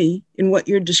I see in what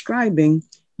you're describing,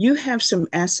 you have some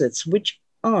assets, which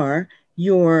are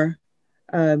your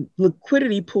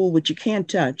liquidity pool, which you can't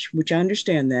touch, which I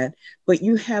understand that, but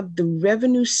you have the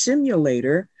revenue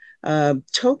simulator, your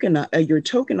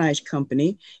tokenized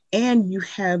company, and you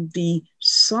have the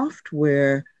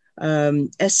software,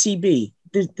 SCB,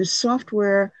 the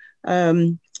software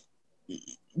that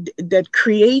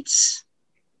creates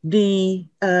the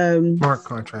smart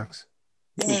contracts.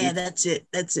 Yeah, that's it.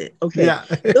 Okay. Yeah.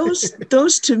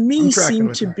 those to me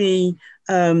seem to be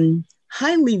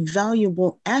highly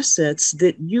valuable assets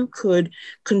that you could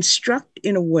construct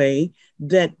in a way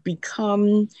that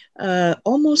become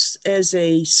almost as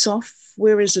a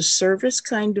software as a service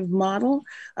kind of model,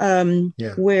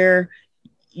 where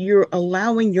you're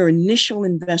allowing your initial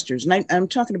investors, and I'm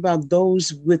talking about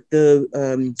those with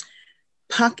the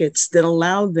pockets that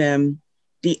allow them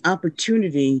the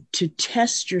opportunity to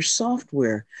test your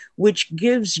software, which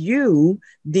gives you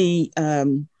the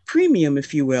premium,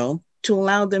 if you will, to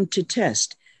allow them to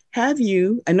test. I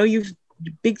know you've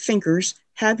big thinkers,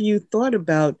 have you thought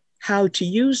about how to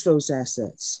use those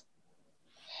assets?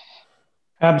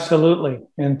 Absolutely.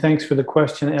 And thanks for the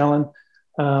question, Ellen.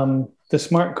 The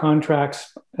smart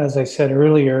contracts, as I said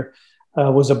earlier,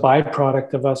 was a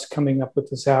byproduct of us coming up with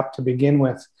this app to begin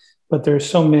with. But there's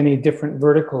so many different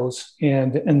verticals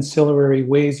and ancillary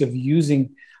ways of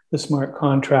using the smart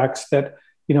contracts that,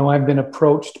 I've been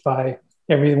approached by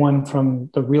everyone from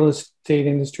the real estate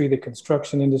industry, the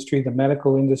construction industry, the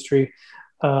medical industry.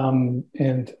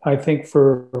 And I think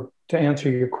to answer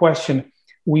your question,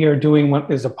 we are doing what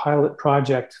is a pilot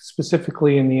project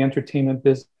specifically in the entertainment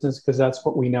business, because that's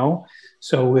what we know.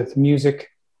 So with music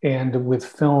and with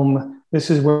film, this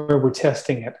is where we're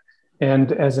testing it.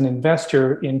 And as an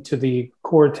investor into the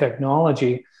core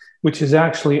technology, which is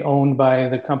actually owned by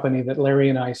the company that Larry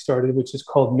and I started, which is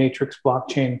called Matrix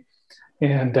Blockchain.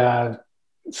 And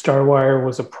Starwire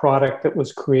was a product that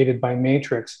was created by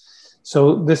Matrix.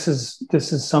 So this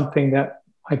is something that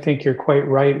I think you're quite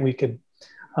right. We could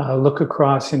look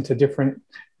across into different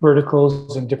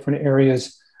verticals and different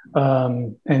areas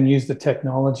and use the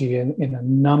technology in a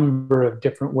number of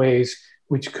different ways,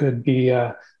 which could be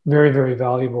very, very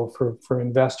valuable for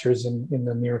investors in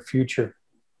the near future.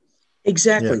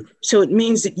 Exactly. Yeah. So it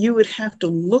means that you would have to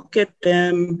look at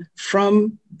them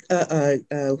from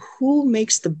who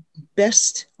makes the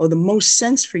best or the most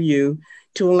sense for you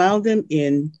to allow them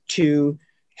in to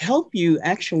help you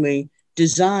actually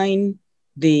design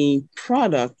the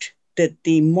product that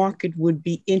the market would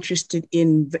be interested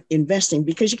in investing.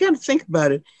 Because you got to think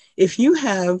about it. If you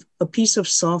have a piece of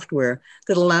software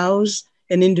that allows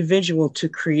an individual to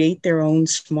create their own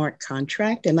smart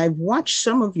contract. And I've watched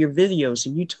some of your videos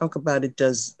and you talk about it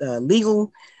does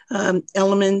legal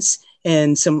elements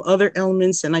and some other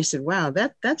elements. And I said, wow,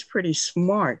 that's pretty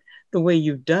smart the way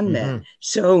you've done that.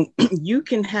 So you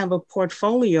can have a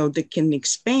portfolio that can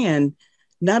expand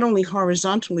not only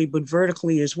horizontally, but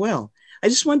vertically as well. I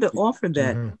just wanted to offer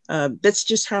that. That's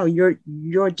just how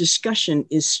your discussion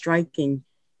is striking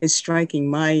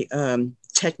my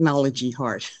technology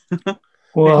heart.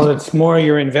 Well, it's more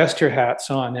your investor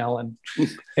hats on, Ellen.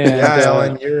 And,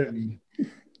 Ellen,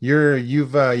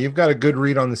 you've got a good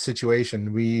read on the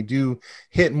situation. We do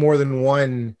hit more than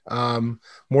one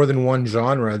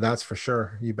genre, that's for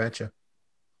sure. You betcha.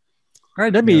 All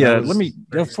right, let me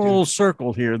go full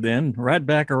circle here then, right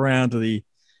back around to the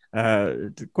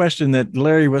question that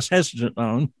Larry was hesitant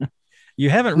on. You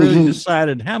haven't really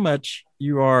decided how much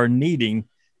you are needing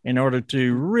in order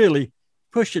to really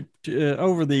push it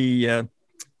over the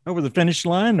finish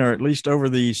line, or at least over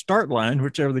the start line,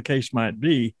 whichever the case might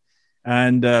be.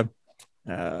 And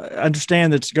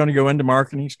understand that it's going to go into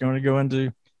marketing. It's going to go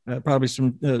into probably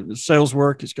some sales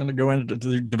work. It's going to go into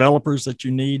the developers that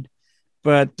you need.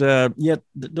 But yet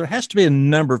there has to be a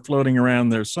number floating around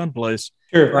there someplace.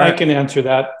 Sure, right? I can answer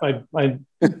that. I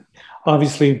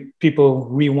obviously, people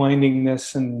rewinding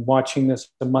this and watching this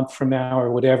a month from now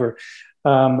or whatever,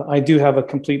 I do have a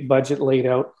complete budget laid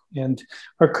out. And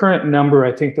our current number,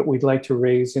 I think, that we'd like to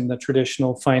raise in the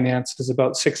traditional finance is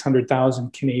about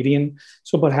 600,000 Canadian,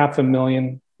 so about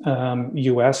 $500,000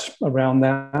 US around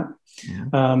that.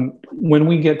 Yeah. When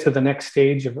we get to the next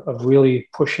stage of really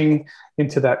pushing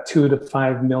into that 2 to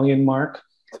 5 million mark,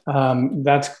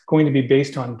 that's going to be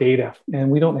based on data, and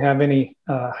we don't have any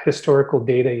historical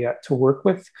data yet to work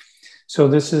with. So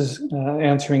this is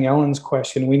answering Ellen's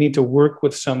question. We need to work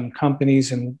with some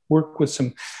companies and work with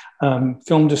some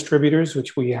film distributors,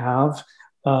 which we have,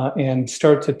 and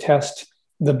start to test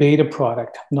the beta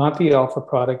product, not the alpha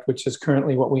product, which is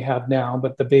currently what we have now,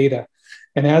 but the beta.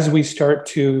 And as we start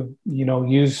to,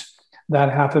 use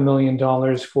that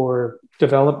 $500,000 for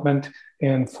development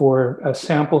and for a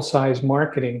sample size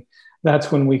marketing,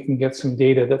 that's when we can get some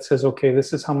data that says, okay,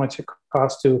 this is how much it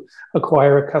costs to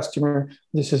acquire a customer.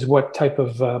 This is what type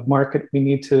of market we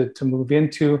need to move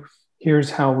into. Here's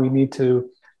how we need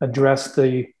to address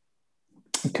the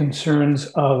concerns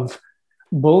of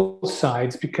both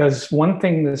sides, because one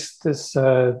thing this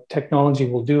technology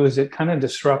will do is it kind of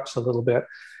disrupts a little bit.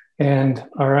 And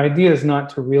our idea is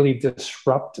not to really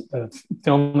disrupt the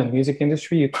film and music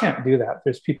industry. You can't do that.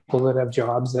 There's people that have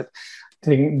jobs that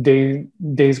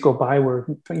days go by where,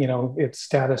 it's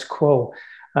status quo.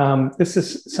 This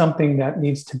is something that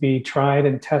needs to be tried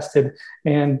and tested.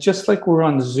 And just like we're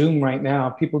on Zoom right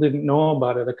now, people didn't know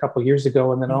about it a couple of years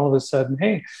ago. And then all of a sudden,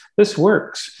 hey, this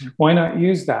works. Why not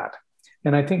use that?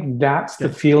 And I think that's the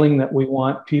feeling that we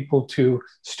want people to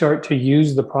start to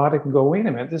use the product and go, wait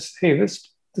a minute,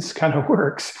 this kind of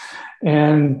works.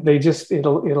 And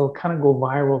it'll kind of go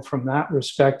viral from that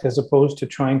respect, as opposed to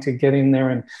trying to get in there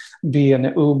and be an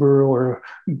Uber or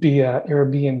be a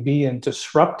Airbnb and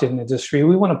disrupt an industry.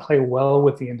 We want to play well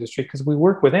with the industry because we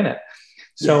work within it.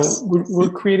 So we're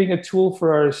creating a tool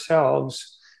for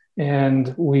ourselves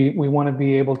And we want to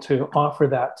be able to offer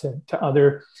that to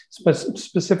other,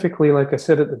 specifically, like I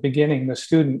said at the beginning, the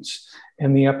students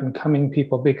and the up and coming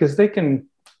people, because they can,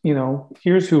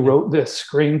 here's who wrote this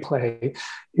screenplay,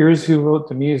 here's who wrote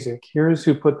the music, here's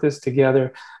who put this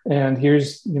together, and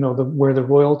here's, where the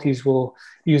royalties will,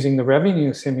 using the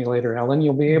revenue simulator, Ellen,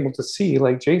 you'll be able to see,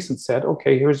 like Jason said,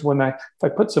 okay, here's when if I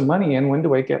put some money in, when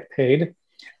do I get paid?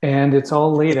 And it's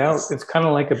all laid out. It's kind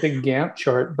of like a big Gantt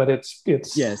chart, but it's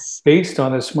based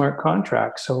on a smart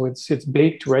contract. So it's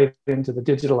baked right into the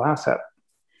digital asset.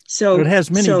 So it has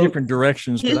many different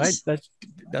directions, but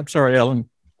I'm sorry, Ellen.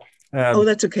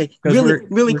 That's okay. Really we're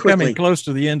quickly. Coming close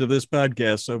to the end of this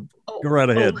podcast, so go right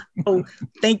ahead.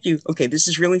 Thank you. Okay, this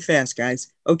is really fast,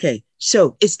 guys. Okay,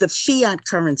 so it's the fiat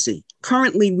currency.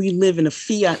 Currently, we live in a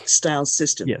fiat style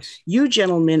system. Yes. You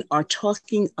gentlemen are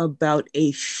talking about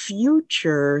a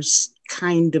future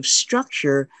kind of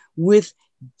structure with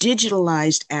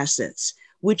digitalized assets,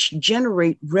 which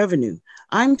generate revenue.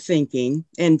 I'm thinking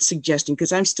and suggesting,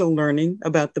 because I'm still learning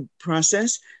about the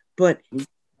process, but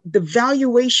the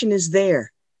valuation is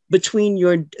there between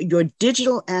your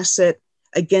digital asset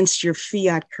against your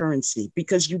fiat currency,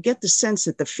 because you get the sense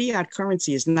that the fiat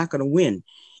currency is not going to win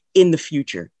in the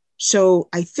future. So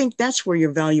I think that's where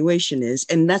your valuation is,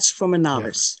 and that's from a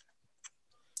novice.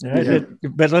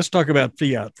 But let's talk about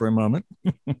fiat for a moment.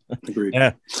 Agreed.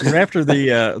 You're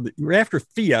after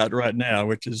fiat right now,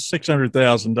 which is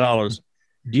 $600,000.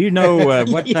 Do you know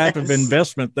what type of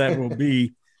investment that will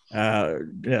be?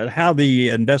 How the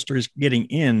investor is getting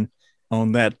in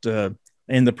on that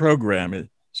in the program?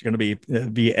 It's going to be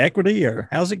via equity, or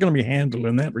how's it going to be handled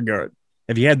in that regard?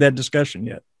 Have you had that discussion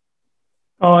yet?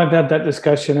 Oh, I've had that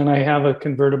discussion, and I have a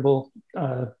convertible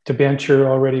debenture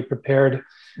already prepared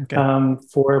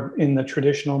for in the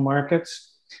traditional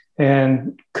markets.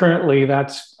 And currently,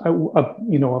 that's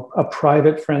a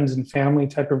private friends and family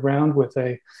type of round with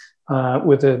a.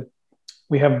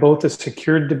 We have both a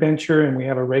secured debenture and we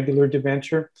have a regular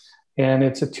debenture, and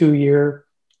it's a 2-year.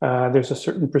 There's a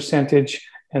certain percentage,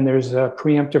 and there's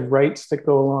preemptive rights that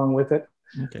go along with it.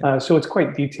 Okay. So it's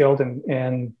quite detailed,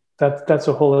 and that's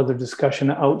a whole other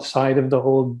discussion outside of the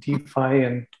whole DeFi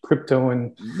and crypto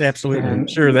and absolutely. And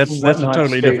sure, that's a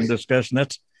totally different discussion.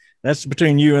 That's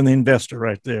between you and the investor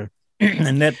right there.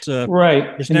 And that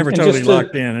right, it's never totally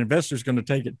locked in. An investor's going to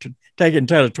take it and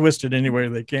try to twist it any way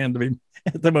they can to be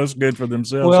the most good for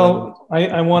themselves. Well,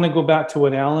 I want to go back to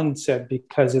what Alan said,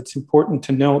 because it's important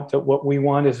to note that what we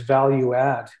want is value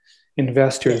add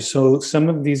investors. So some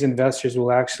of these investors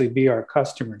will actually be our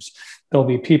customers. There'll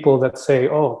be people that say,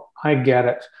 "Oh, I get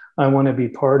it. I want to be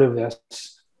part of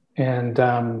this."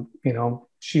 And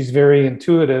she's very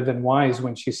intuitive and wise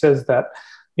when she says that.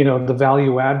 The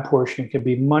value add portion can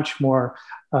be much more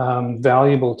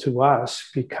valuable to us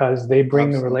because they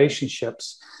bring the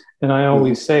relationships. And I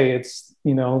always say it's,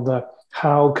 the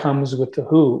how comes with the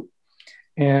who.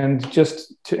 And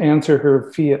just to answer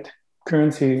her fiat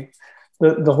currency,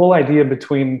 the whole idea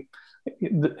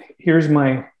here's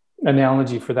my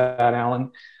analogy for that,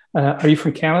 Alan. Are you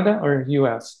from Canada or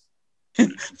US?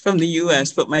 From the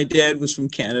US, but my dad was from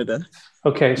Canada.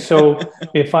 Okay, so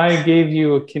if I gave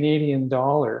you a Canadian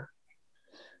dollar,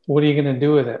 what are you going to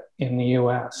do with it in the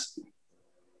US?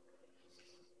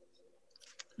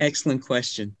 Excellent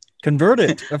question. Convert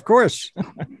it, of course.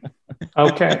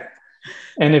 Okay.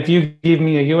 And if you give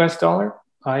me a US dollar,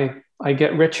 I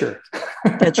get richer.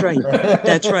 That's right.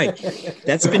 That's right.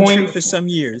 That's been true for some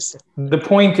years. The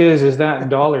point is that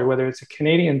dollar, whether it's a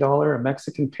Canadian dollar, a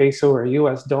Mexican peso, or a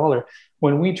US dollar,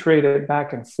 when we trade it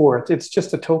back and forth, it's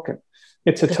just a token.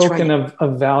 It's a token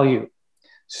of value.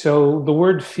 So the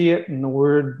word fiat and the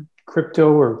word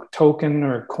crypto or token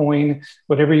or coin,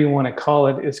 whatever you want to call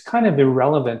it, is kind of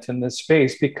irrelevant in this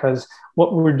space, because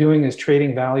what we're doing is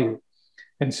trading value.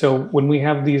 And so when we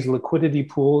have these liquidity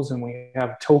pools and we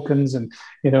have tokens and,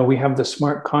 we have the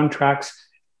smart contracts,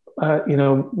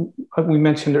 we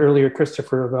mentioned earlier,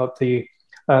 Christopher, about the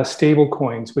stable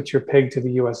coins, which are pegged to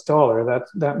the US dollar.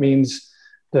 That means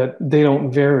that they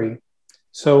don't vary.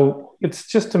 So it's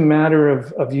just a matter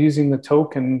of using the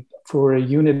token for a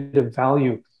unit of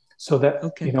value, so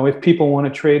that, if people want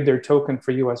to trade their token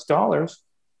for US dollars,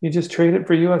 you just trade it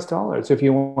for US dollars. If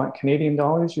you want Canadian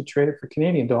dollars, you trade it for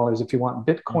Canadian dollars. If you want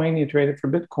Bitcoin, you trade it for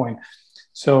Bitcoin.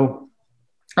 So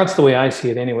that's the way I see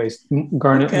it anyways.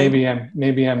 Garnet, maybe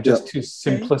I'm just too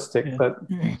simplistic, but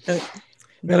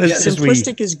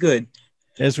simplistic is good.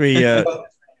 As we,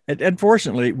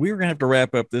 unfortunately, we're going to have to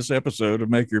wrap up this episode of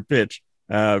Make Your Pitch.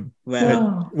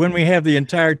 When we have the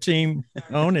entire team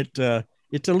on it,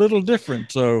 it's a little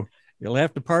different. So you'll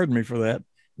have to pardon me for that.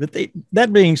 But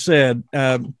that being said,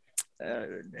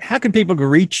 how can people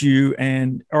reach you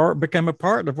and or become a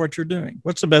part of what you're doing?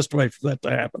 What's the best way for that to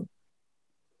happen?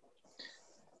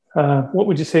 What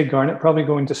would you say, Garnet? Probably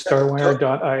going to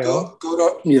starwire.io.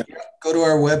 Go to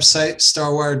our website,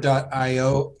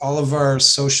 starwire.io. All of our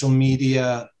social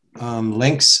media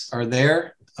links are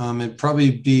there. It'd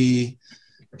probably be,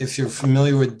 if you're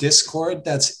familiar with Discord,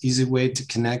 that's an easy way to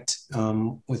connect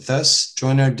with us.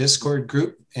 Join our Discord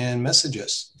group and message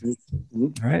us.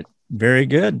 All right. Very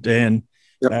good. And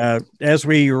as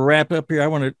we wrap up here, I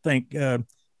want to thank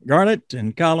Garnet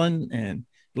and Colin and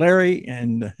Larry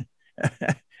and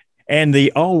and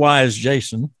the all-wise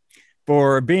Jason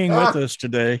for being with us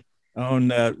today on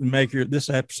this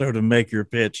episode of Make Your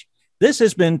Pitch. This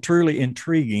has been truly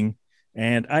intriguing,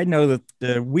 and I know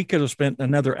that we could have spent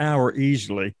another hour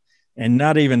easily and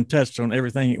not even touched on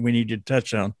everything we need to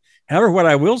touch on. However, what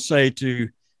I will say to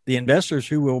the investors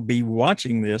who will be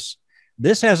watching this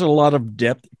has a lot of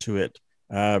depth to it.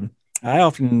 I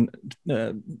often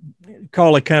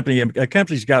call a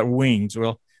company's got wings.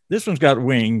 Well, this one's got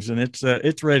wings, and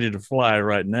it's ready to fly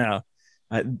right now.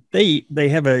 They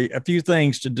have a few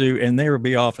things to do, and they will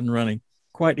be off and running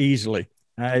quite easily.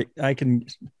 I can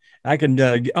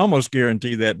almost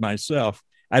guarantee that myself.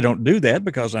 I don't do that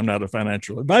because I'm not a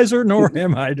financial advisor, nor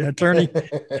am I an attorney,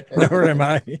 nor am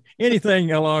I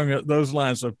anything along those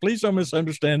lines. So please don't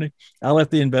misunderstand me. I'll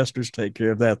let the investors take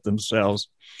care of that themselves.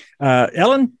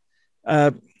 Ellen,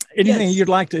 anything you'd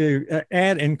like to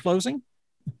add in closing?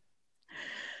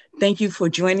 Thank you for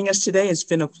joining us today. It's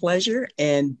been a pleasure,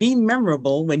 and be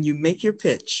memorable when you make your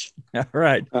pitch. All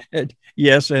right.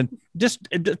 Yes. And just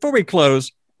before we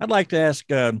close, I'd like to ask,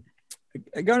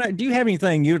 Garnet, do you have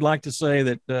anything you'd like to say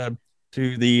that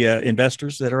to the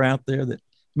investors that are out there that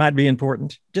might be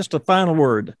important? Just a final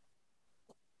word.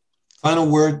 Final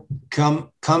word,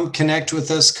 come connect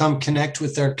with us, come connect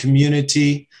with our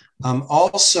community.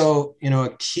 Also, a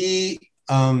key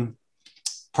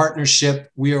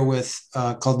partnership we are with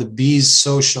called the Bees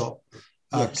Social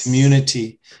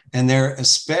community, and they're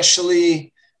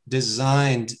especially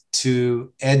designed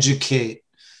to educate.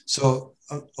 So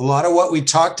a lot of what we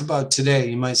talked about today,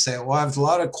 you might say, well, I have a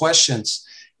lot of questions.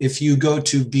 If you go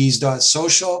to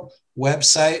bees.social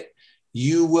website,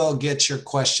 you will get your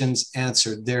questions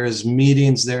answered. There's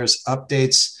meetings, there's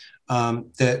updates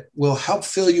that will help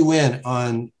fill you in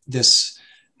on this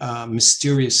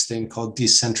mysterious thing called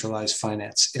decentralized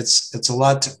finance. It's a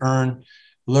lot to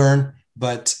learn,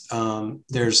 but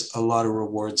there's a lot of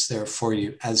rewards there for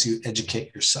you as you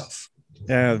educate yourself.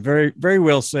 Very, very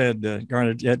well said,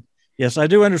 Garnet. Yes, I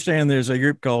do understand there's a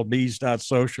group called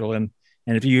bees.social, and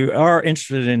if you are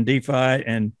interested in DeFi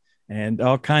and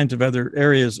all kinds of other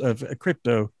areas of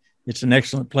crypto, it's an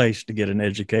excellent place to get an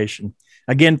education.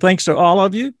 Again, thanks to all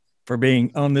of you for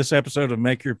being on this episode of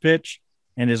Make Your Pitch.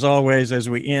 And as always, as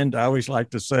we end, I always like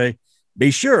to say,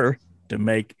 be sure to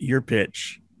make your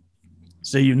pitch.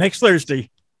 See you next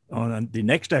Thursday on the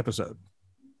next episode.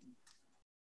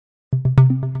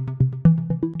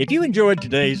 If you enjoyed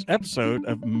today's episode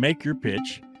of Make Your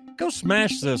Pitch, go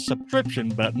smash the subscription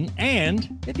button,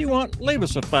 and if you want, leave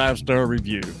us a 5-star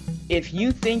review. If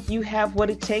you think you have what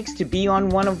it takes to be on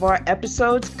one of our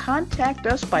episodes, contact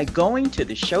us by going to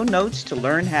the show notes to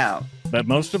learn how. But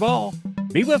most of all,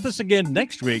 be with us again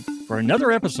next week for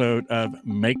another episode of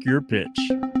Make Your Pitch.